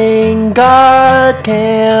everything God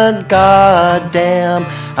can't, goddamn.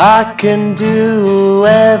 I can do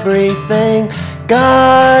everything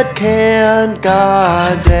God can't,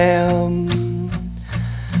 goddamn.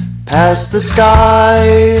 Past the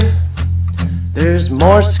sky, there's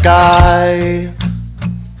more sky.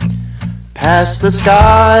 Past the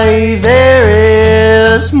sky,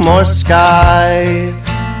 there is more sky.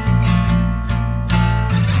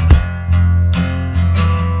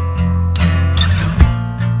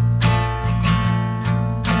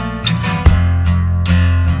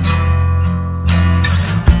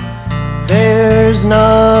 There's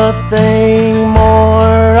nothing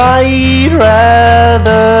more I'd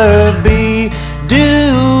rather be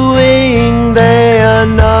doing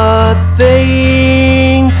than nothing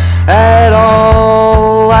at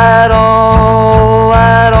all, at all,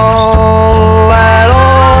 at all, at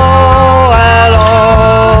all, at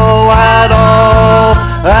all, at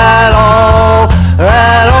all, at all,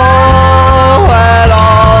 at all, at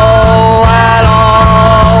all, at all, at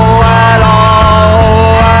all, at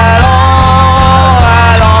all, at all.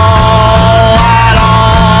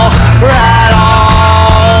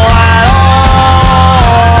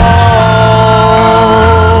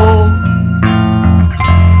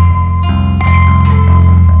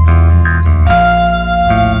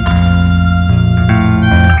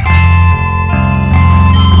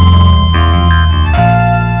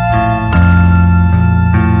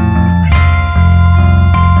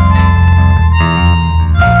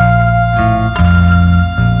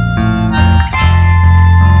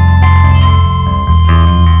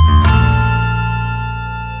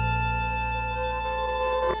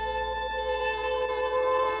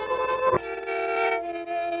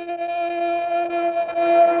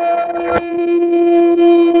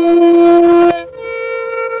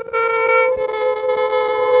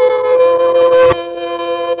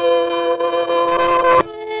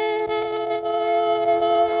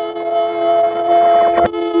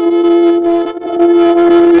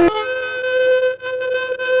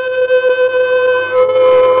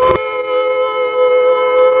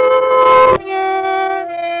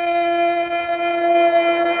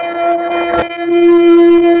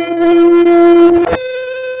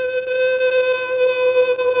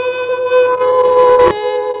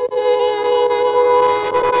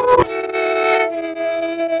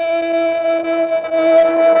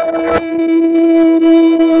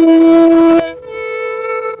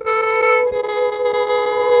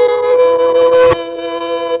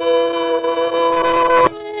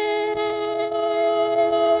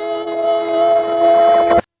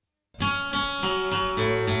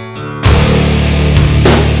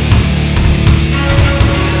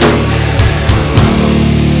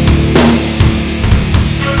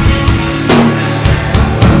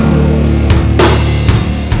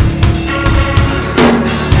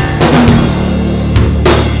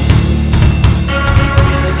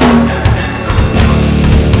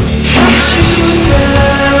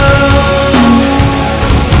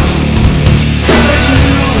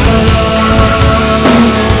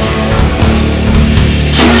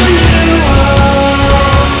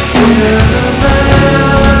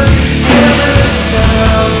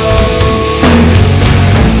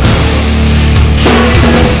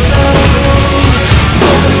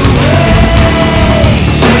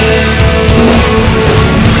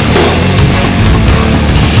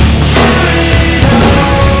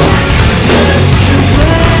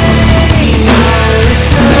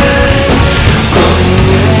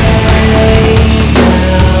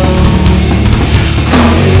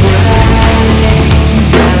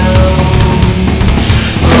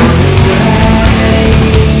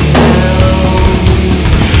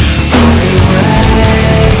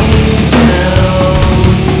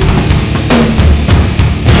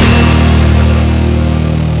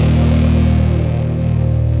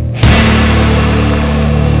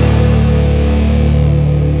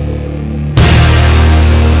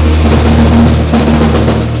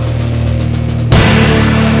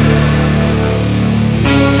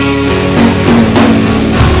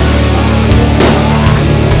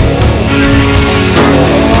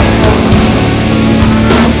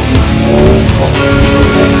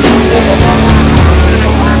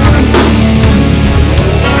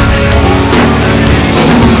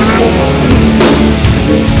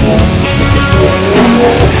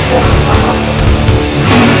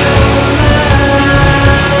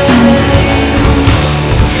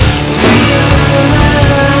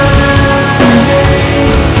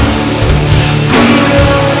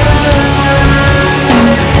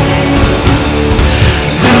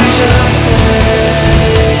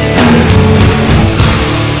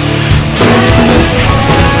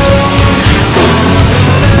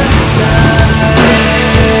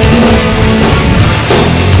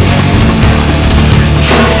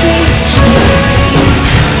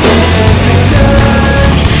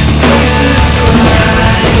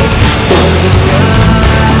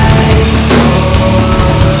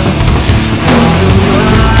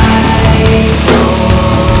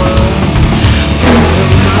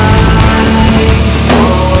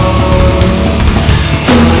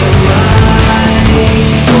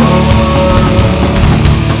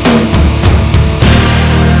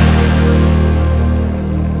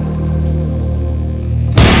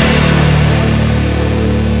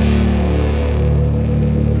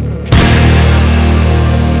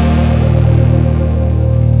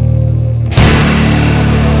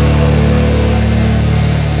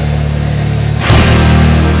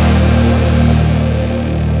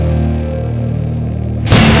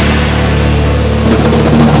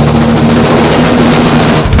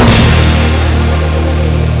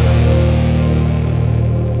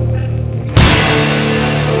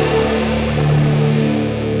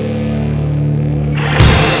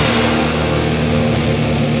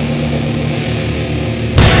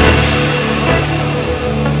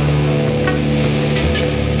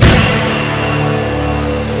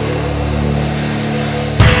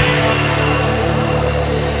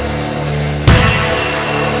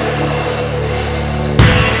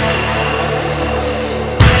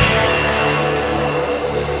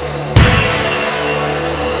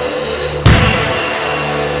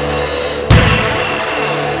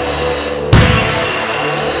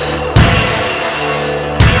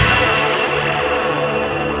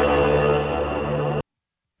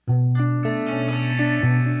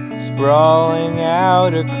 Sprawling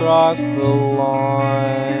out across the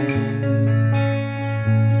lawn,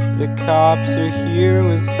 the cops are here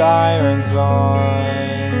with sirens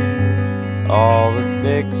on, all the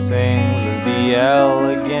fixings of the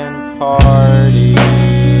elegant party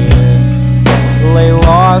lay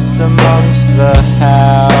lost amongst the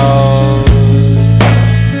house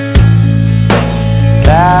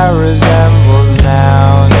that resembles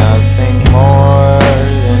now nothing more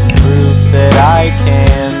than proof that I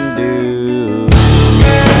can do.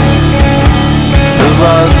 The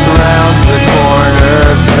bus rounds the corner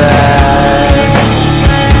fast,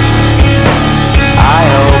 I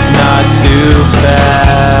hope not too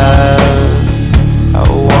fast. I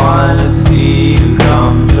wanna see you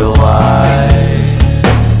come July,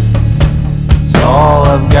 it's all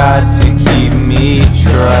I've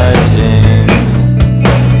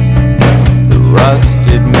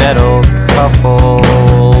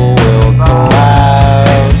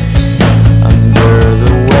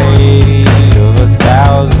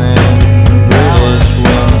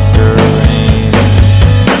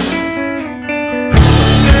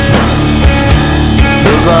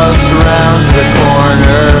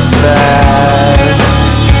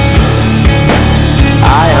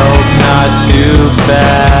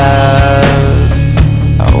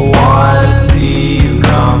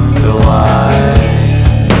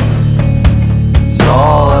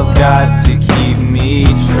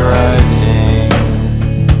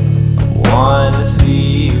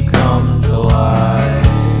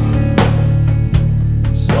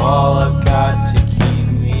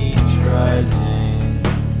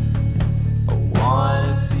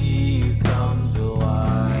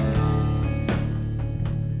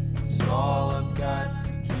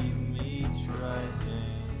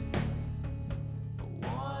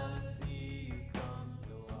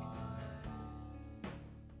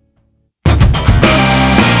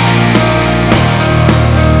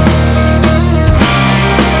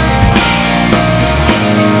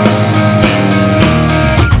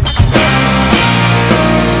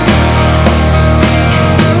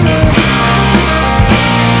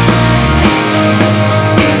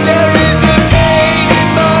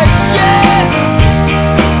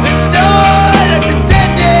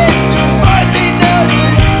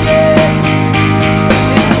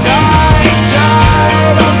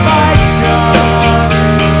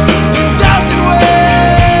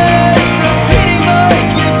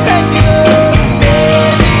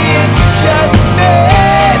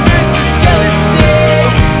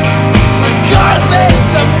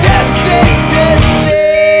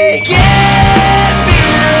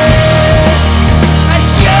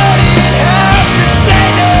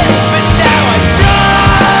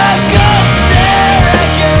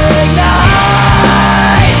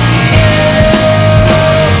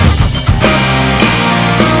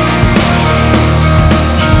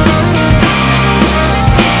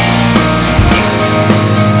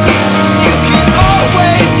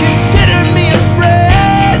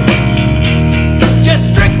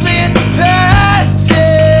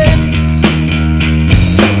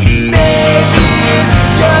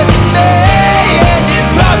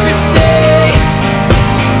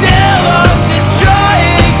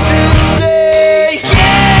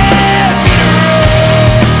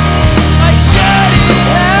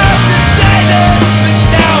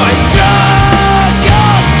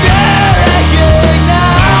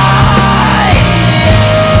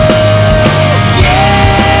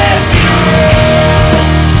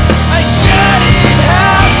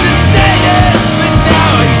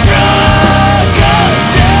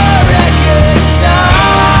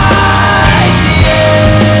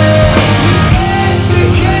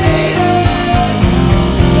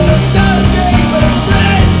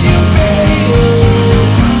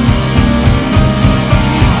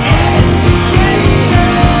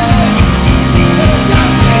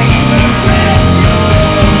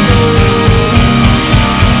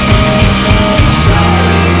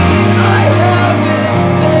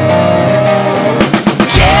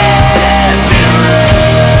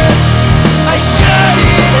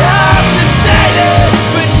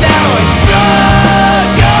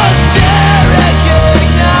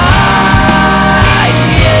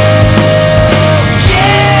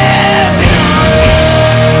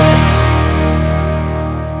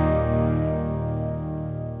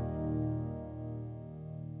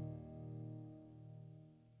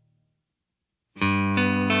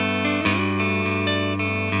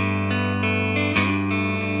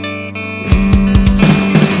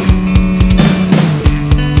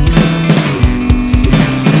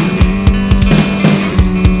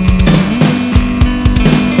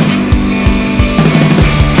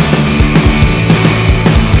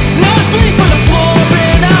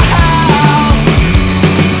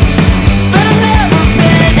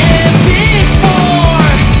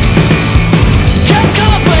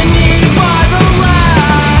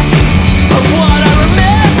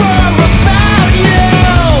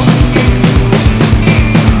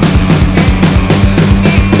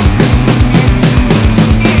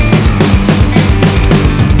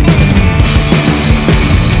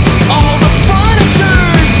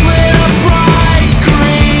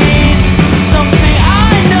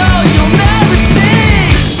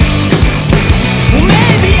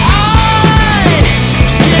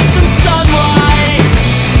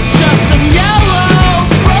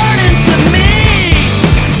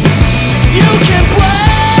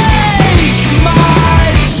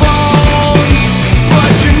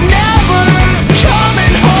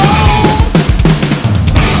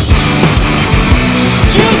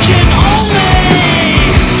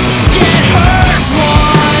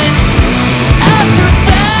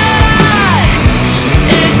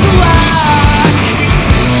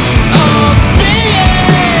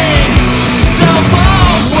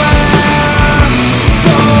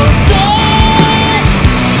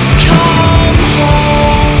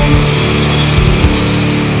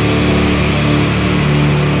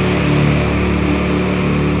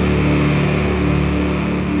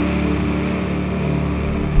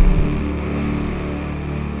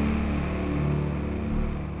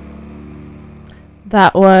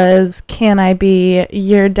That was Can I Be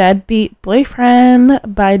Your Deadbeat Boyfriend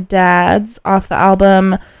by Dads off the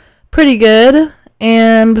album Pretty Good.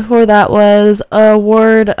 And before that was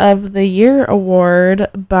Award of the Year Award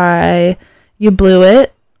by You Blew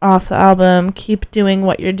It off the album Keep Doing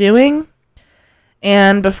What You're Doing.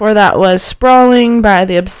 And before that was Sprawling by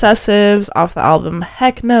The Obsessives off the album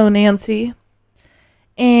Heck No, Nancy.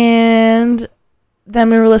 And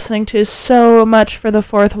then we were listening to So Much for the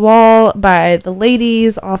Fourth Wall by The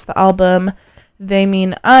Ladies off the album They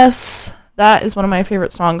Mean Us. That is one of my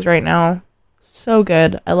favorite songs right now. So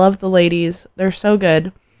good. I love The Ladies. They're so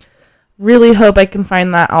good. Really hope I can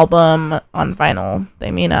find that album on vinyl.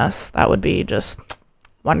 They Mean Us. That would be just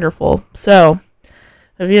wonderful. So,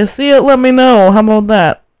 if you see it, let me know. How about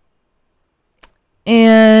that?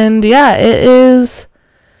 And yeah, it is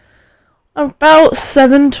about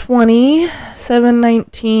 7:20,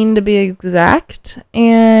 7:19 to be exact.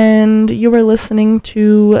 And you are listening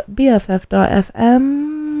to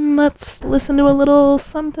BFF.FM. Let's listen to a little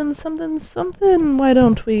something, something, something. Why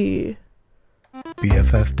don't we?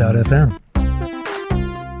 BFF.FM.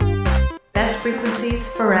 Best frequencies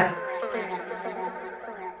forever.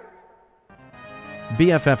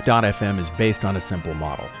 BFF.FM is based on a simple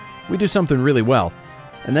model. We do something really well,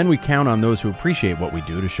 and then we count on those who appreciate what we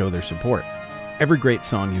do to show their support. Every great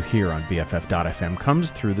song you hear on BFF.FM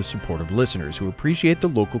comes through the support of listeners who appreciate the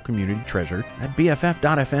local community treasure that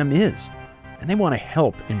BFF.FM is, and they want to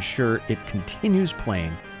help ensure it continues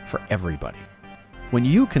playing for everybody. When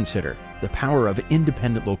you consider the power of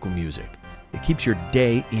independent local music, it keeps your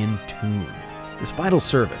day in tune. This vital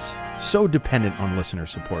service, so dependent on listener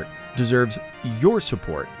support, deserves your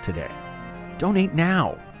support today. Donate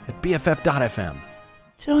now at BFF.FM.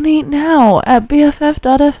 Donate now at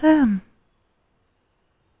BFF.FM.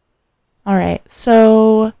 Alright,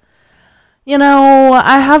 so,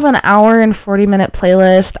 I have an hour and 40-minute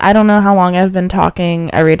playlist. I don't know how long I've been talking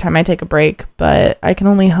every time I take a break, but I can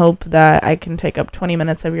only hope that I can take up 20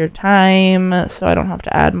 minutes of your time so I don't have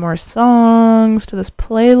to add more songs to this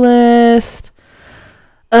playlist.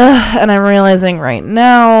 And I'm realizing right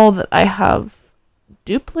now that I have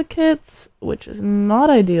duplicates, which is not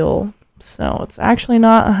ideal. So it's actually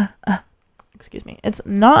not, it's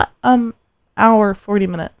not hour 40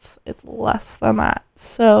 minutes. It's less than that.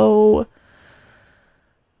 So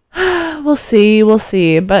we'll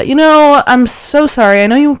see. But I'm so sorry. I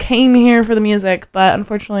know you came here for the music, but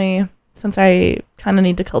unfortunately, since I kind of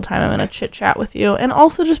need to kill time, I'm going to chit chat with you. And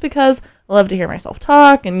also just because I love to hear myself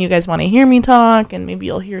talk and you guys want to hear me talk and maybe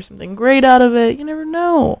you'll hear something great out of it. You never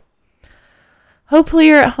know. Hopefully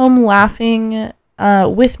you're at home laughing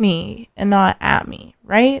with me and not at me,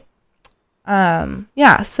 right?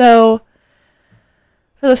 So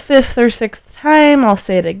for the 5th or 6th time, I'll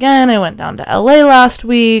say it again. I went down to LA last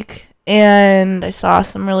week and I saw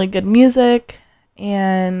some really good music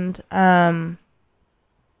and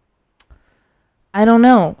I don't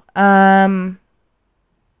know.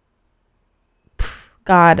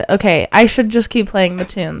 God. Okay, I should just keep playing the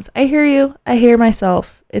tunes. I hear you. I hear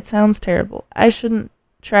myself. It sounds terrible. I shouldn't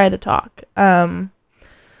try to talk. But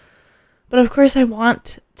of course I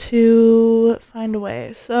want to find a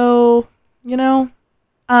way. So,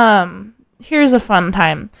 here's a fun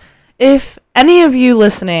time. If any of you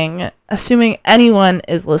listening, assuming anyone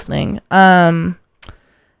is listening,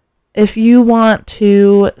 if you want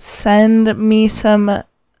to send me some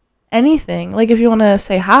anything, like if you want to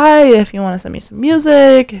say hi, if you want to send me some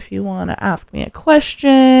music, if you want to ask me a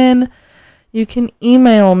question, you can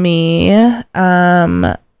email me.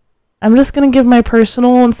 I'm just going to give my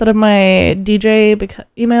personal instead of my DJ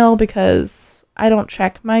email because I don't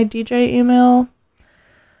check my DJ email.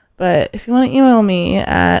 But if you want to email me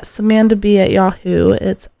at samandabee@yahoo,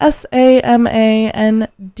 it's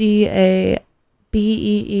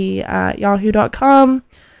SAMANDABEE@yahoo.com.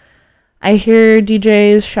 I hear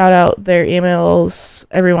DJs shout out their emails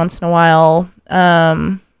every once in a while.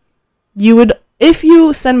 If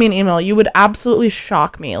you send me an email, you would absolutely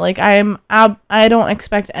shock me. Like I don't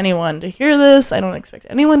expect anyone to hear this. I don't expect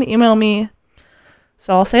anyone to email me.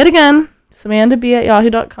 So I'll say it again.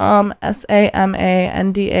 samandabee@yahoo.com,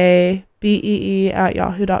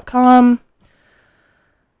 SAMANDABEE@yahoo.com.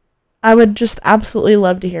 I would just absolutely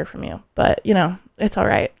love to hear from you, but it's all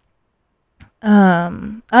right.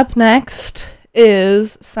 Up next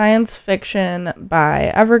is Science Fiction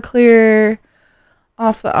by Everclear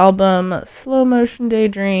off the album Slow Motion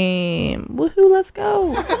Daydream. Woohoo, let's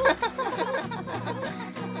go.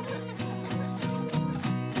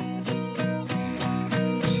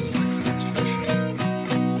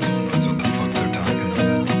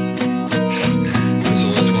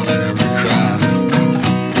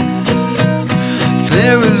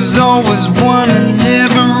 There is always one in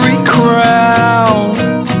every crowd.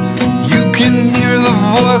 You can hear the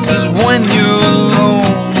voices when you're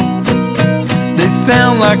alone. They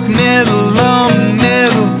sound like metal on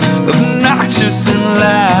metal, obnoxious and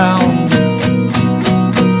loud.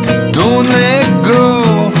 Don't let go,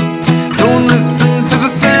 don't listen to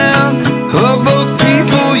the sound of those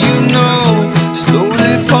people you know,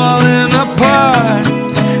 slowly falling apart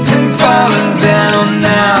and falling down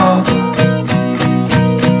now.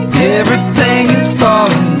 Everything is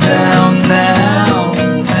falling down now.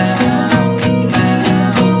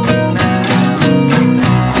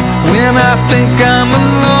 When I think I'm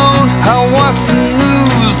alone, I watch the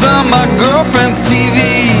news on my girlfriend's TV.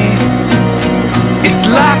 It's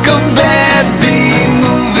like a bad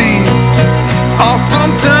B-movie. Or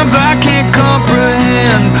sometimes I can't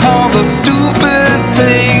comprehend all the stupid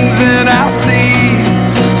things that I see.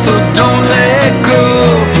 So don't let go,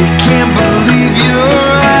 you can't believe your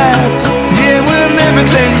eyes. Yeah, when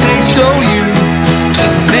everything they show you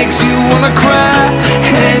just makes you wanna cry,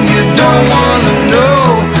 and you don't wanna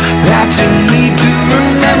know that you need to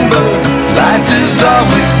remember life is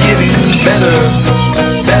always getting better,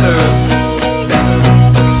 better, better.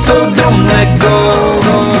 So don't let go.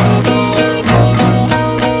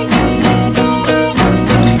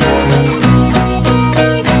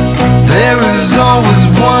 There is always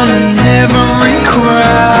one in every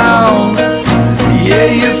crowd. Yeah,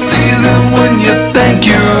 you see them when you think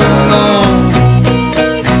you're alone.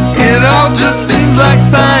 It all just seems like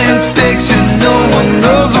science fiction. No one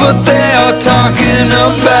knows what they are talking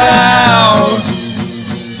about.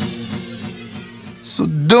 So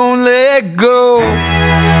don't let go,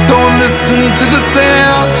 don't listen to the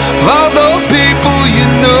sound of all those people you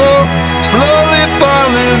know, slowly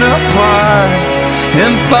falling apart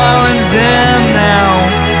and falling down now.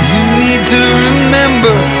 You need to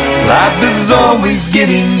remember, life is always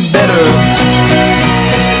getting better.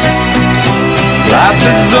 Life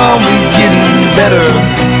is always getting better.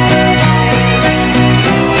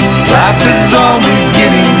 Life is always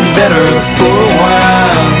getting better for a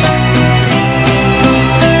while.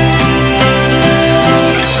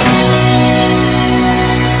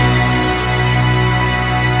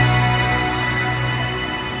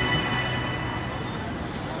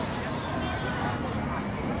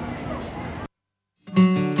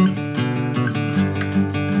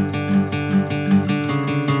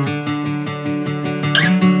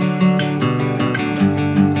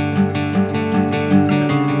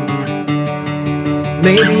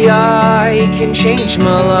 Maybe I can change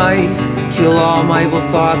my life, kill all my evil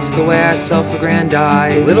thoughts, the way I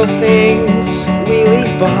self-aggrandize. Little things we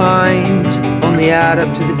leave behind only add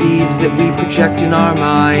up to the deeds that we project in our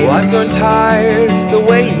minds. Well, I've grown tired of the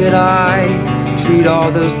way that I treat all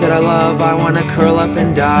those that I love. I wanna curl up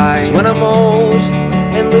and die. 'Cause when I'm old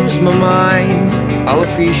and lose my mind, I'll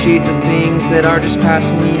appreciate the things that are just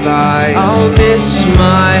passing me by. I'll miss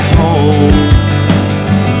my home,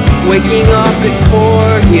 waking up at 4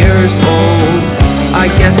 years old, I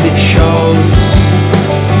guess it shows.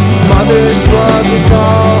 Mother's love is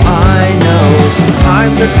all I know.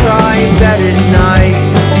 Sometimes I cry in bed at night,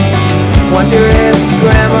 wonder if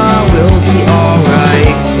Grandma will be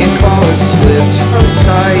alright. If all has slipped from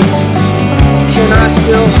sight, can I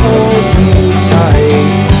still hold you tight?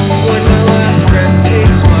 When my last breath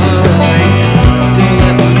takes my life, don't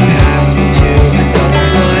let me pass into another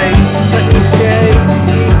night. Let me stay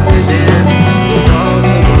deep within, who knows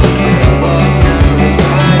the ones that I love now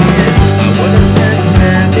reside in. I wanna sense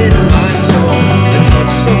them in my soul, a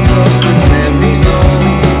touch so close with memories old.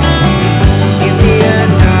 In the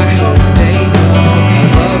end I hope they know I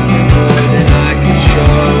love them more than I can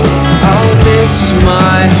show. I'll miss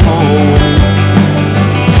my home,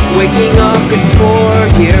 waking up at 4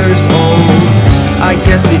 years old, I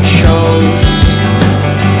guess it shows.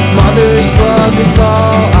 Mother's love is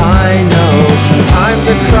all I know. Sometimes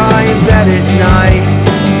I cry in bed at night,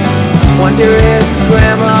 wonder if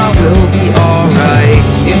Grandma will be alright.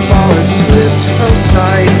 If all has slipped from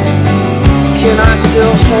sight, can I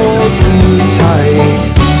still hold you tight?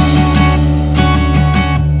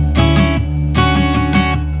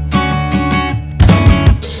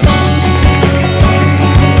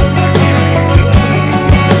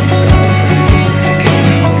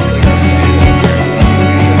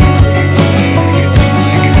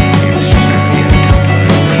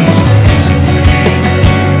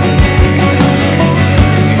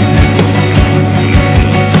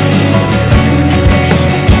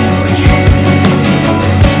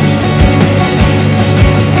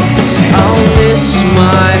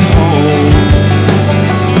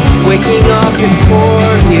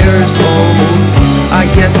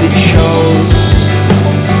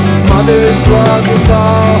 Mother's love is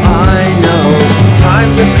all I know.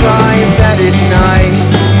 Sometimes I cry in bed at night.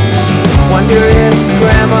 Wonder if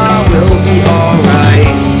Grandma will be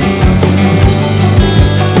alright.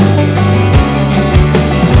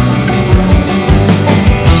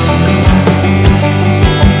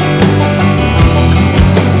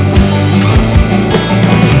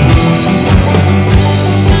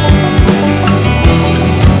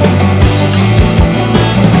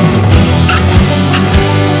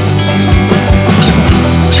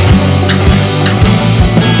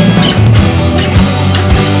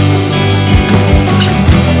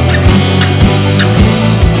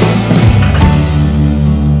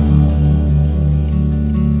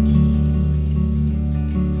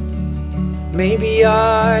 Maybe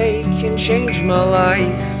I can change my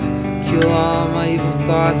life, kill all my evil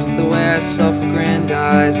thoughts, the way I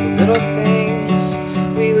self-aggrandize. The little things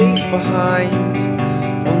we leave behind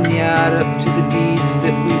only add up to the deeds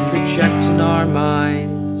that we project in our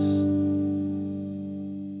minds.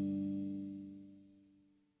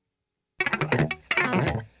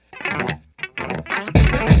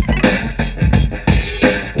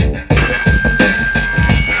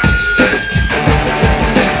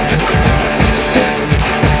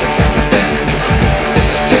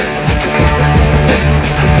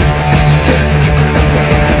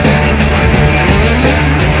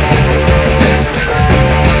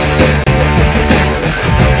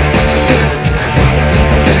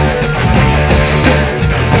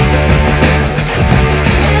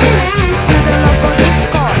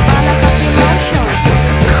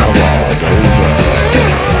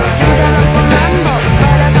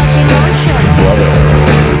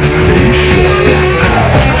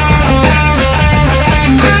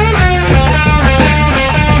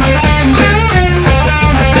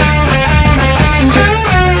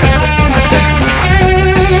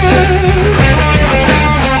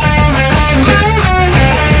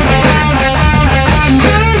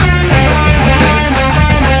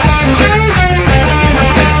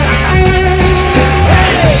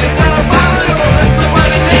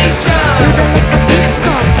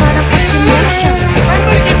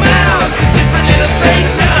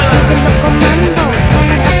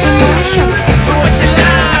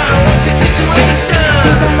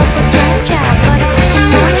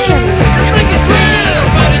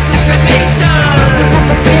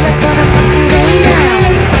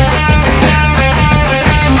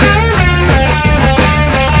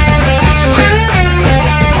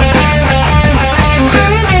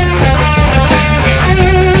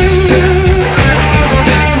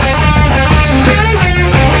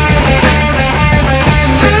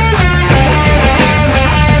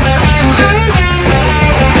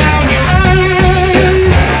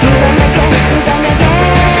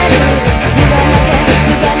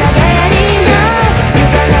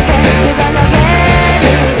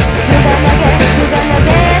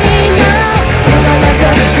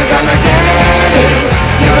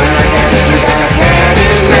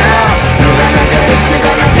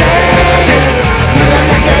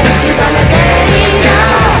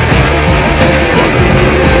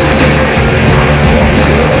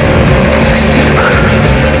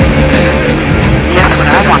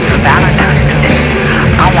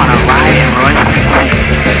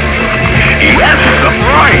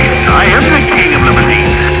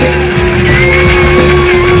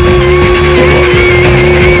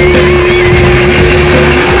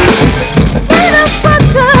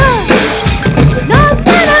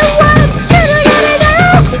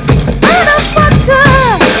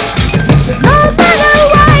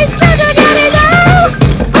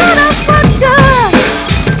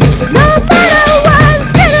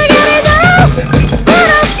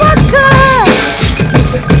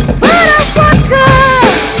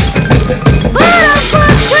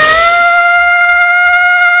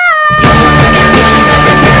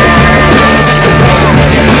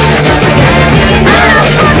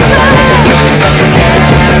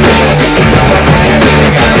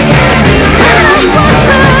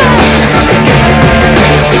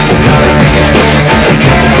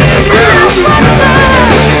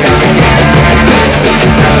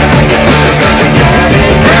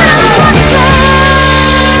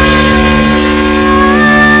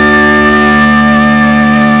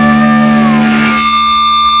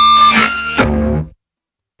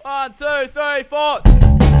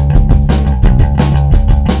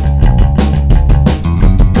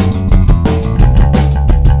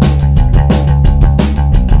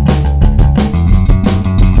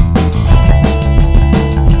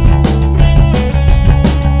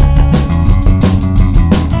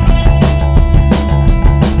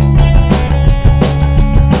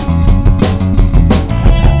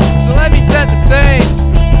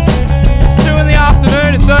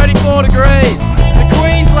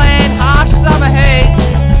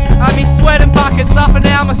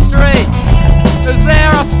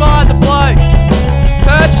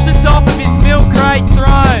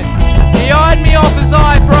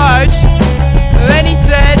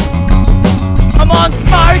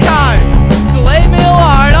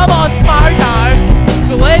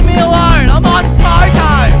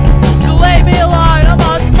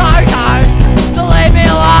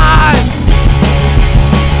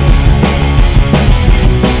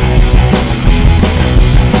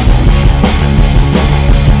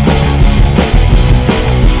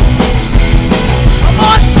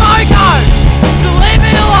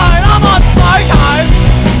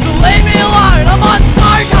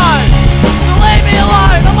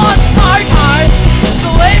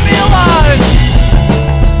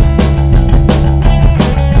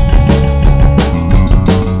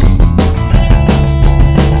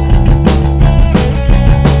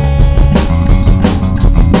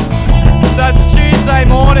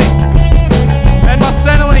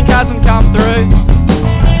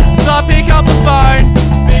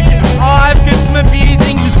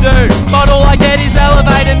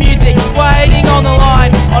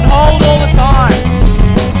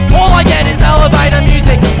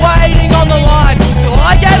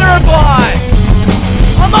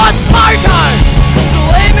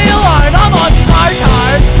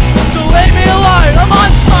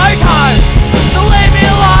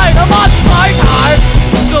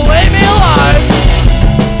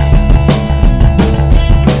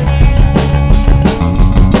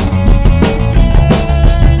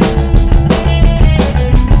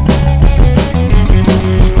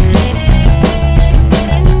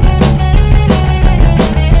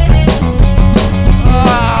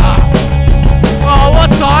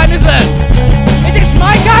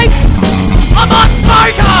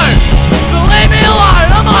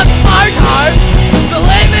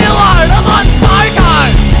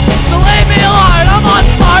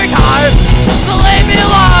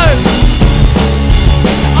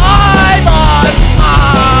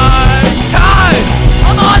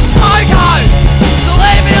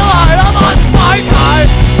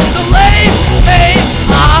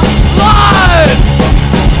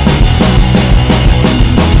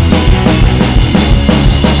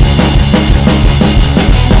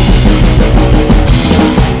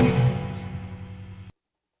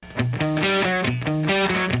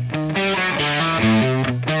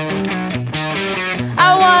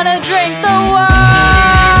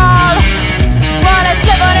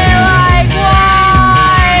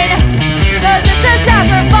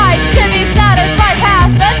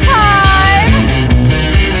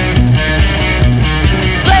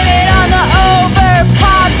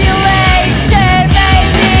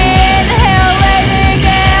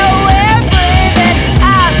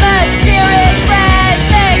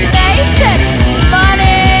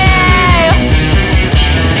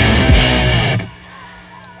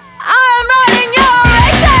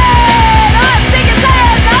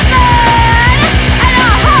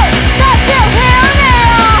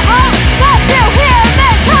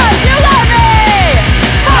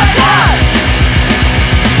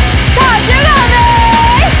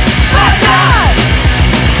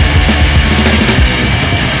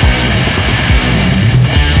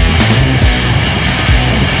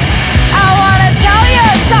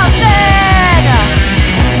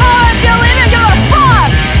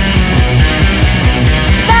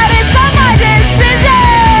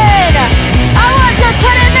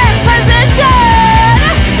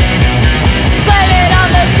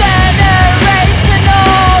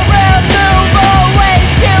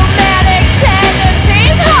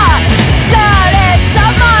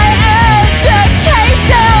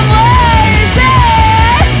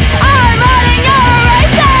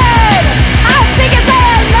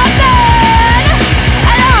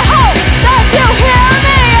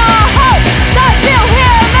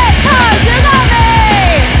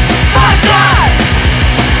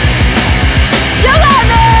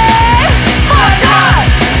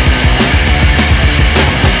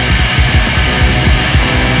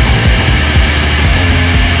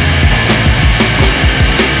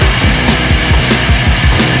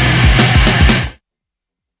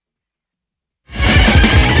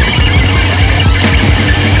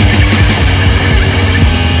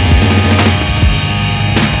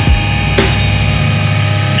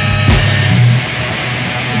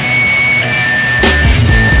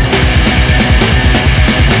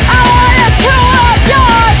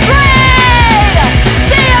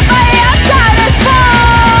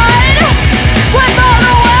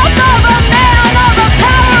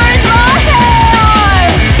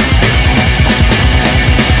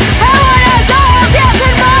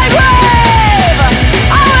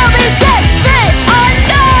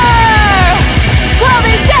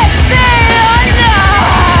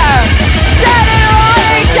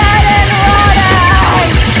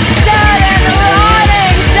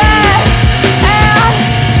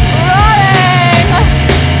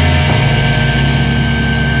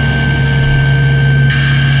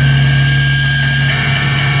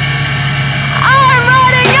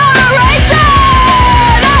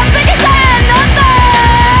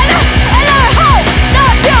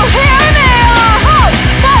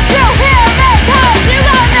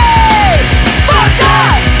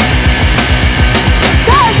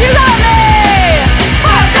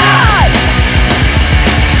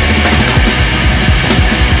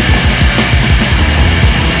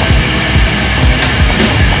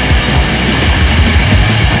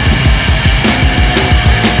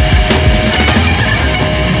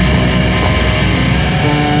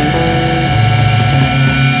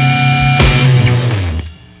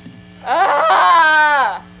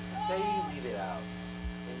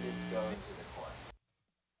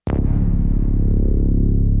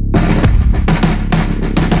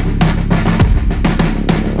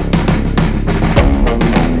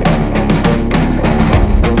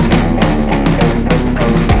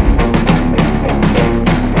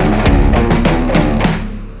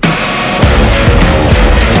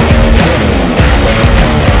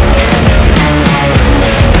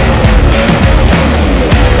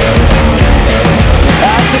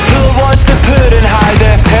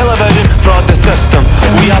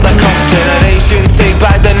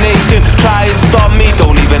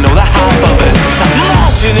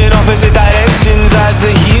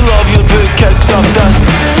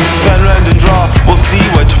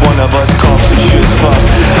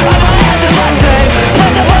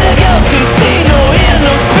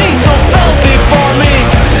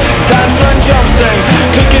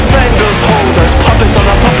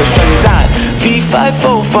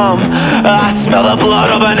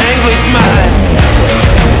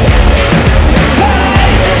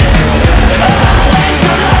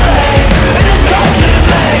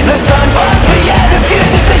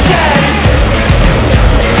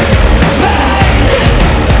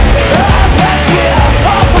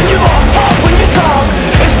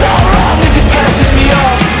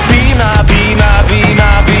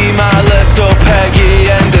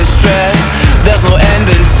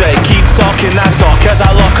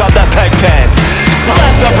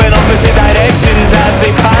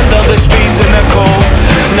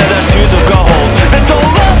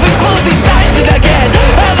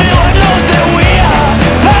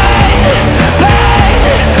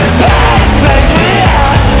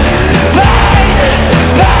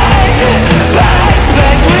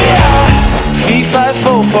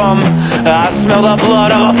 from. I smell the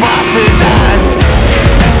blood of a partisan.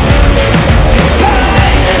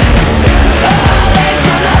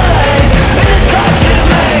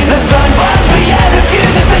 The sun burns me and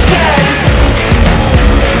refuses to shed.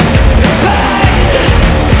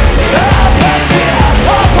 Pace me up,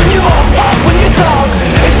 fuck when you walk, fuck when you talk.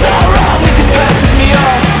 It's not wrong, it just passes me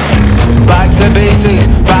off. Back to basics,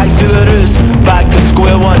 back to the roots. Back to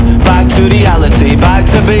square one, back to reality. Back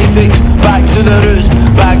to basics, back to the roots.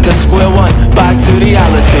 Back to square one, back to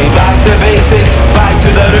reality. Back to basics, back to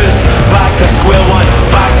the roots. Back to square one,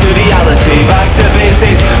 back to reality. Back to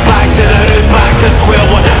basics, back to the roots. Back to square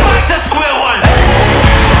one, back to square one.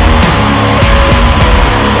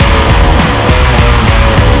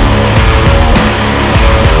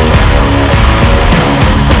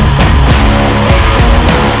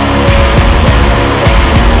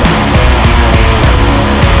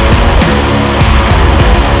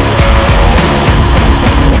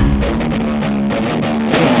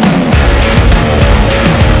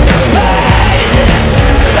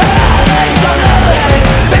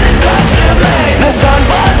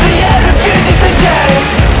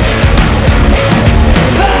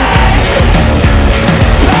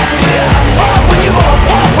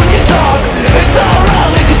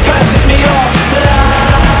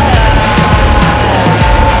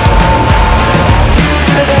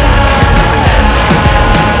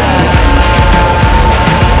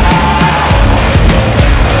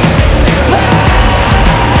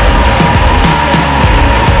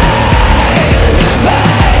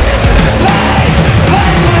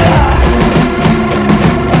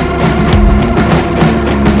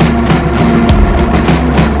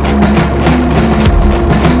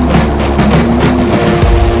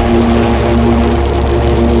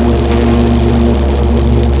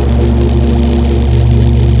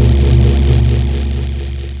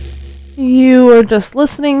 Just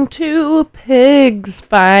listening to Pigs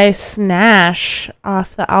by Snash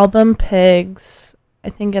off the album Pigs. I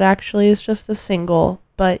think it actually is just a single,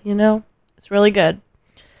 but you know, it's really good.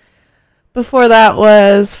 Before that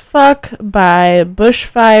was Fuck by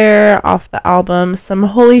Bushfire off the album Some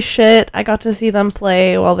Holy Shit. I got to see them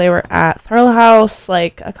play while they were at Thurl House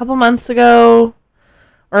like a couple months ago,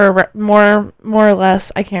 or more or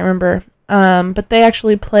less, I can't remember. But they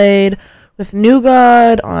actually played with New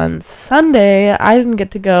God on Sunday. I didn't get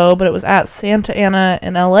to go, but it was at Santa Ana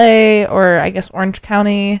in LA, or I guess Orange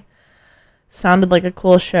County. Sounded like a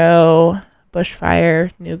cool show.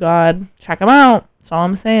 Bushfire, New God, check them out. That's all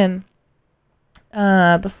I'm saying.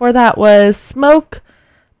 Before that was Smoko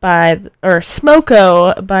by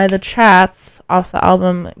the Chats off the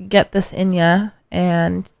album Get This In Ya,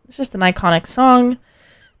 and it's just an iconic song.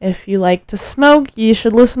 If you like to smoke, you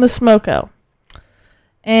should listen to Smoko.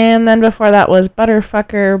 And then before that was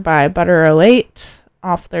Butterfucker by Butter08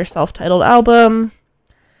 off their self-titled album.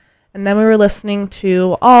 And then we were listening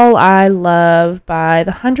to All I Love by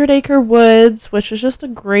the 100 Acre Woods, which is just a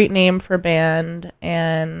great name for a band.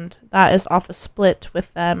 And that is off a split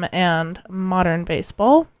with them and Modern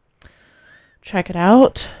Baseball. Check it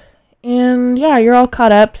out. And yeah, you're all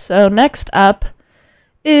caught up. So next up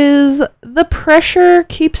is The Pressure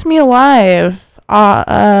Keeps Me Alive.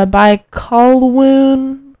 By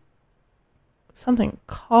Kowloon,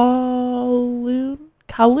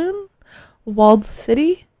 Walled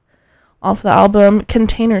City, off the album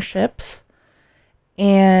Container Ships.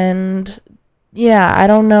 And yeah, I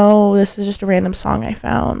don't know, this is just a random song I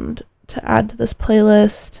found to add to this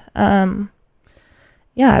playlist.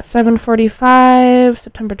 Yeah, it's 7:45,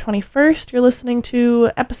 September 21st. You're listening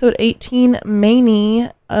to episode 18,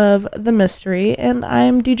 MAINEY of The Mystery, and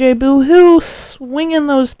I'm DJ Boo-Hoo, swinging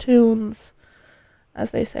those tunes,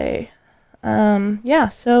 as they say. Yeah,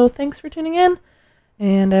 so thanks for tuning in,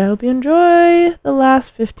 and I hope you enjoy the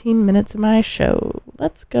last 15 minutes of my show.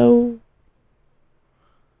 Let's go.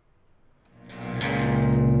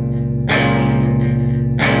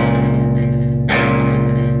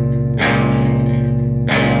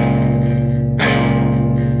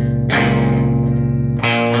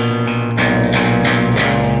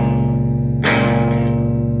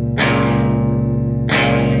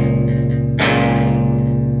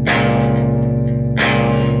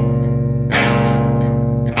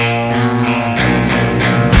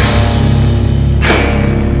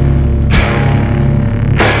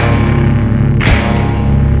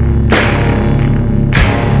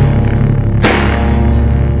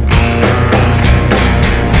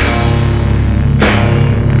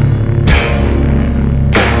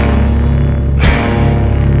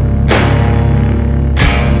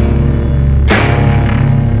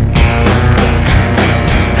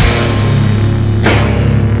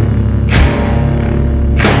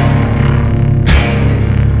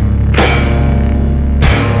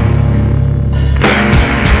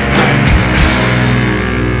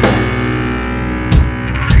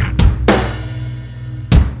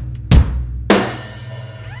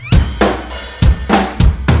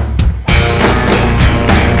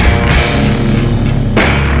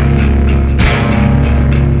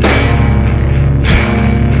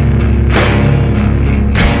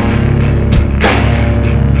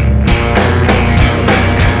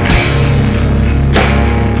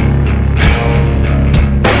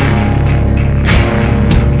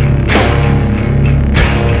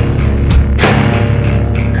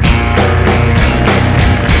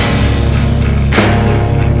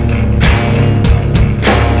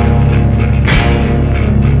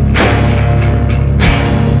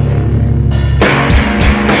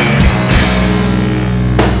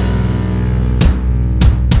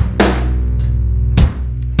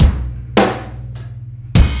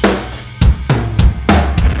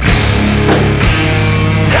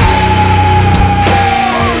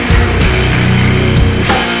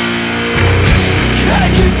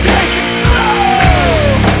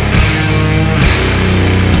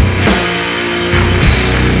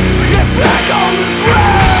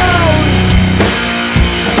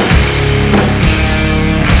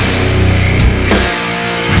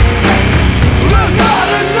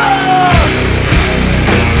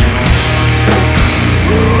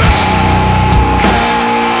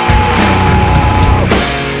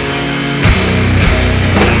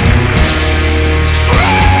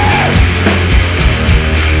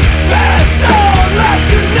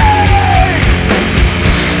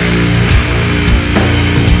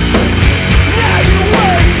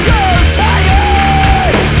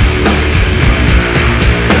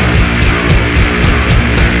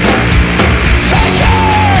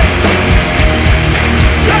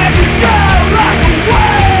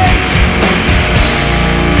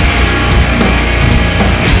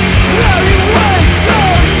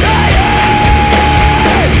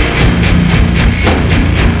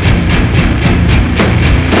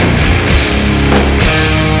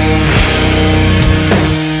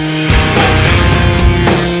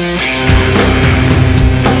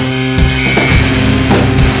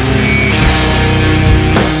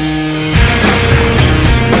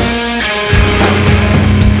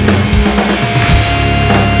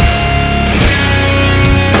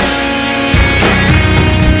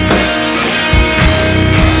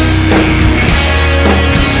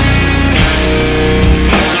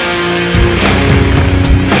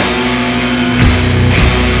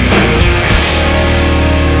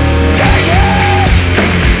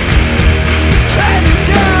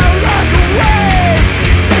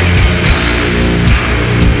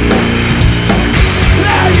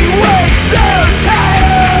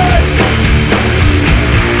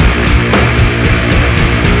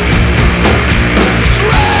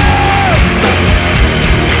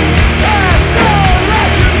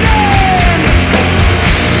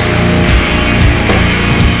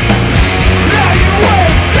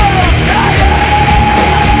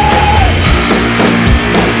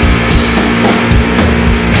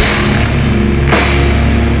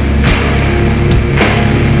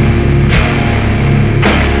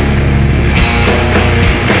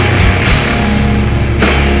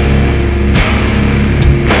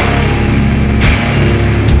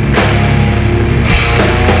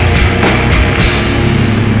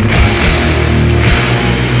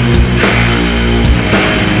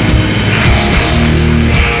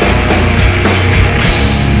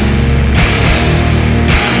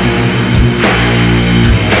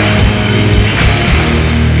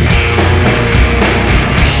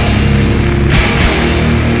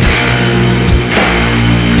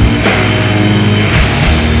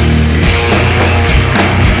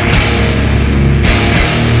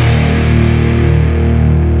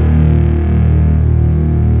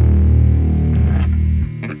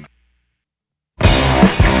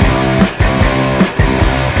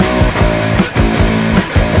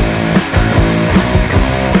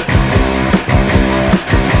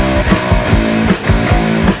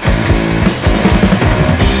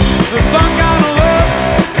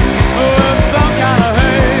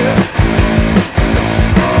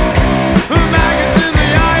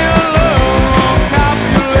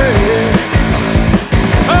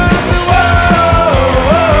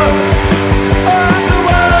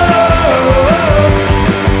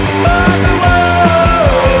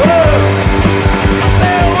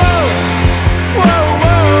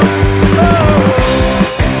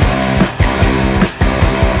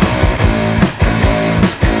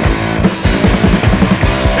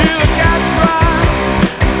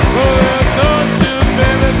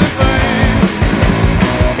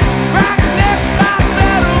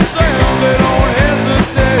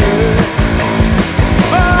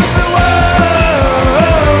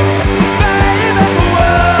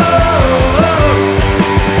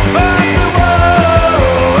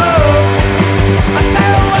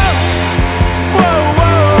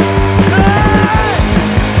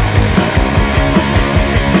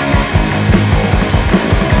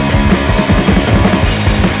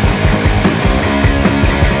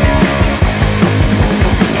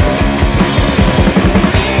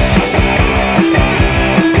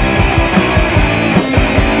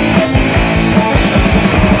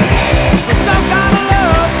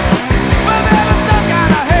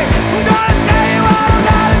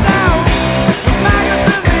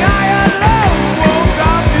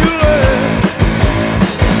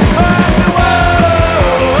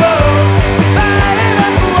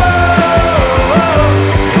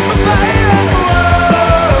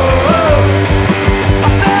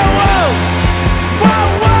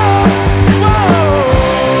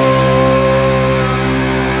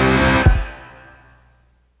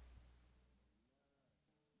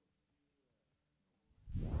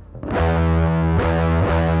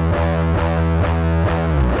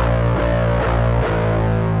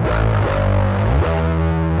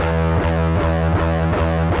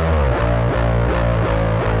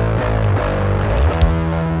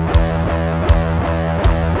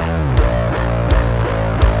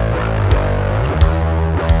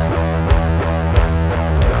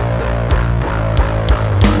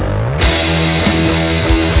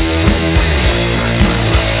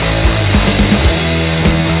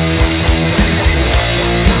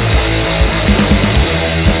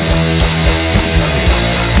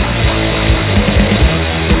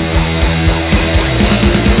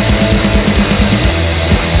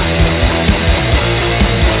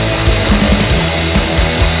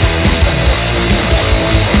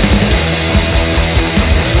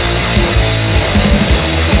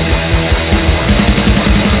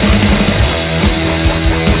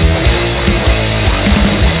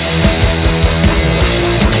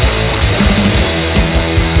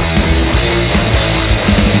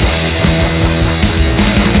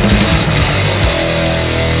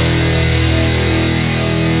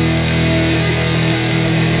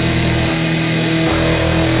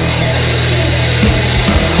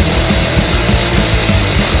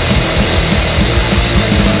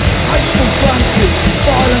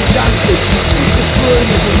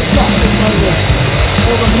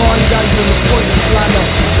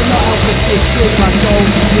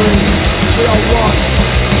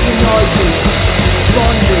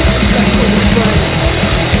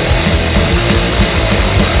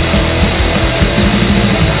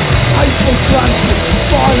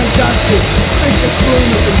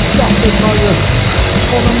 twisted motives.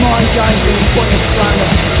 All the mind games and the pointless slander.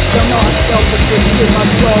 They'll not help us to achieve my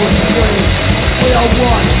goals and dreams. We are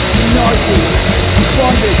one, united,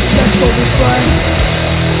 bonded, let's all be friends.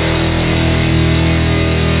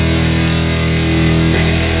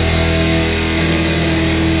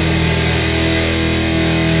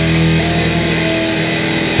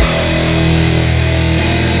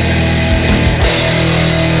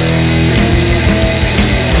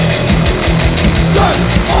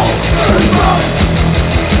 Let's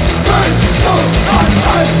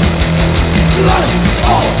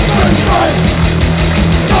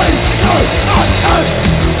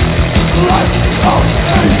all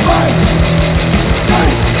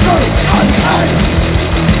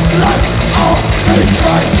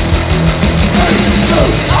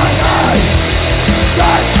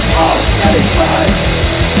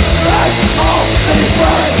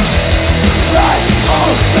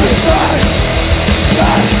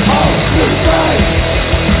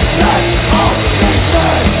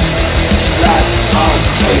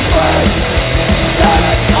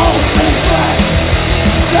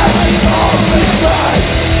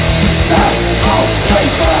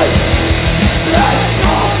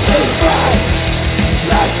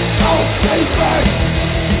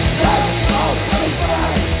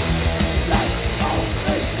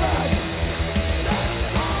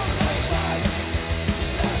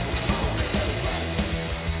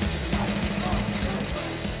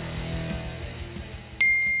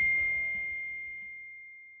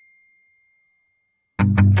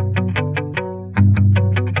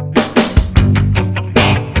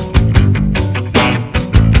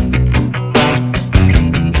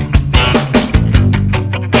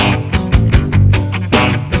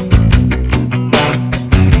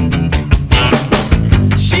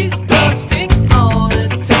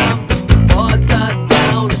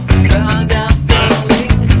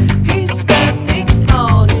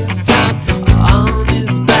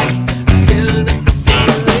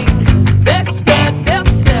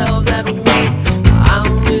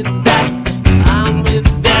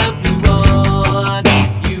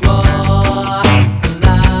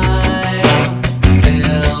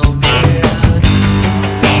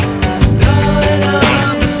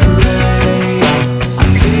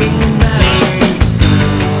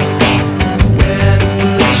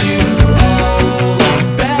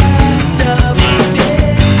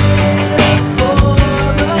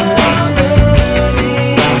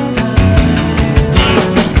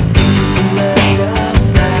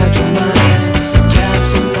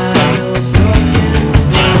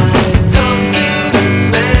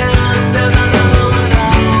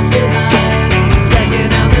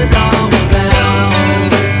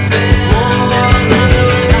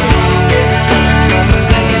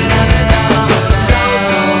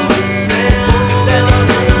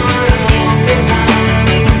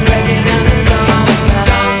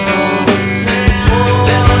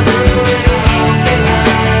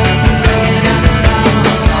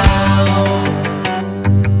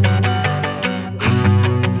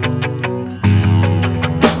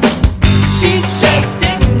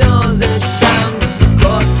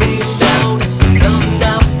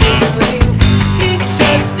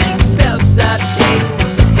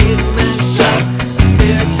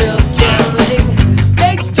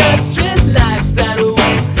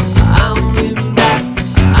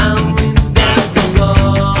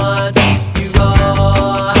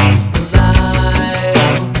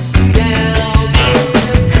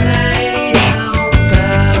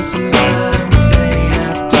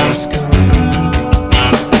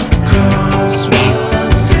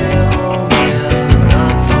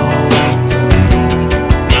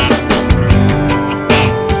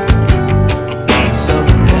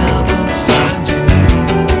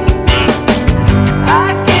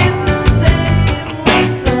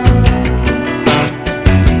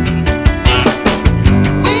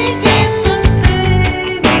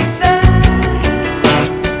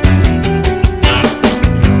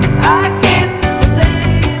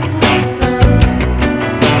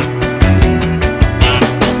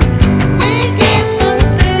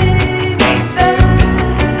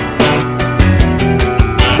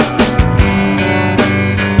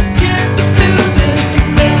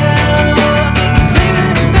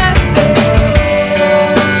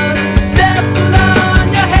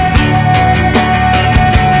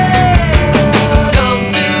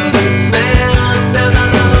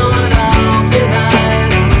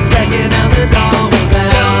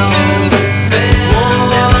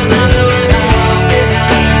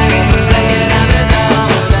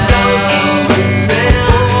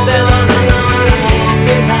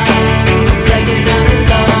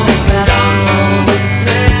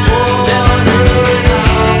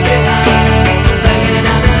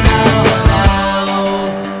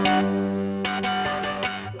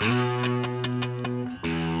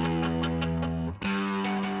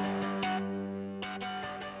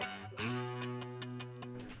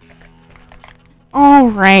All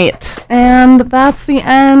right, and that's the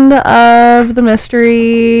end of the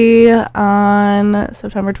mystery on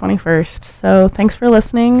September 21st. So thanks for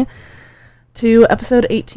listening to episode 18.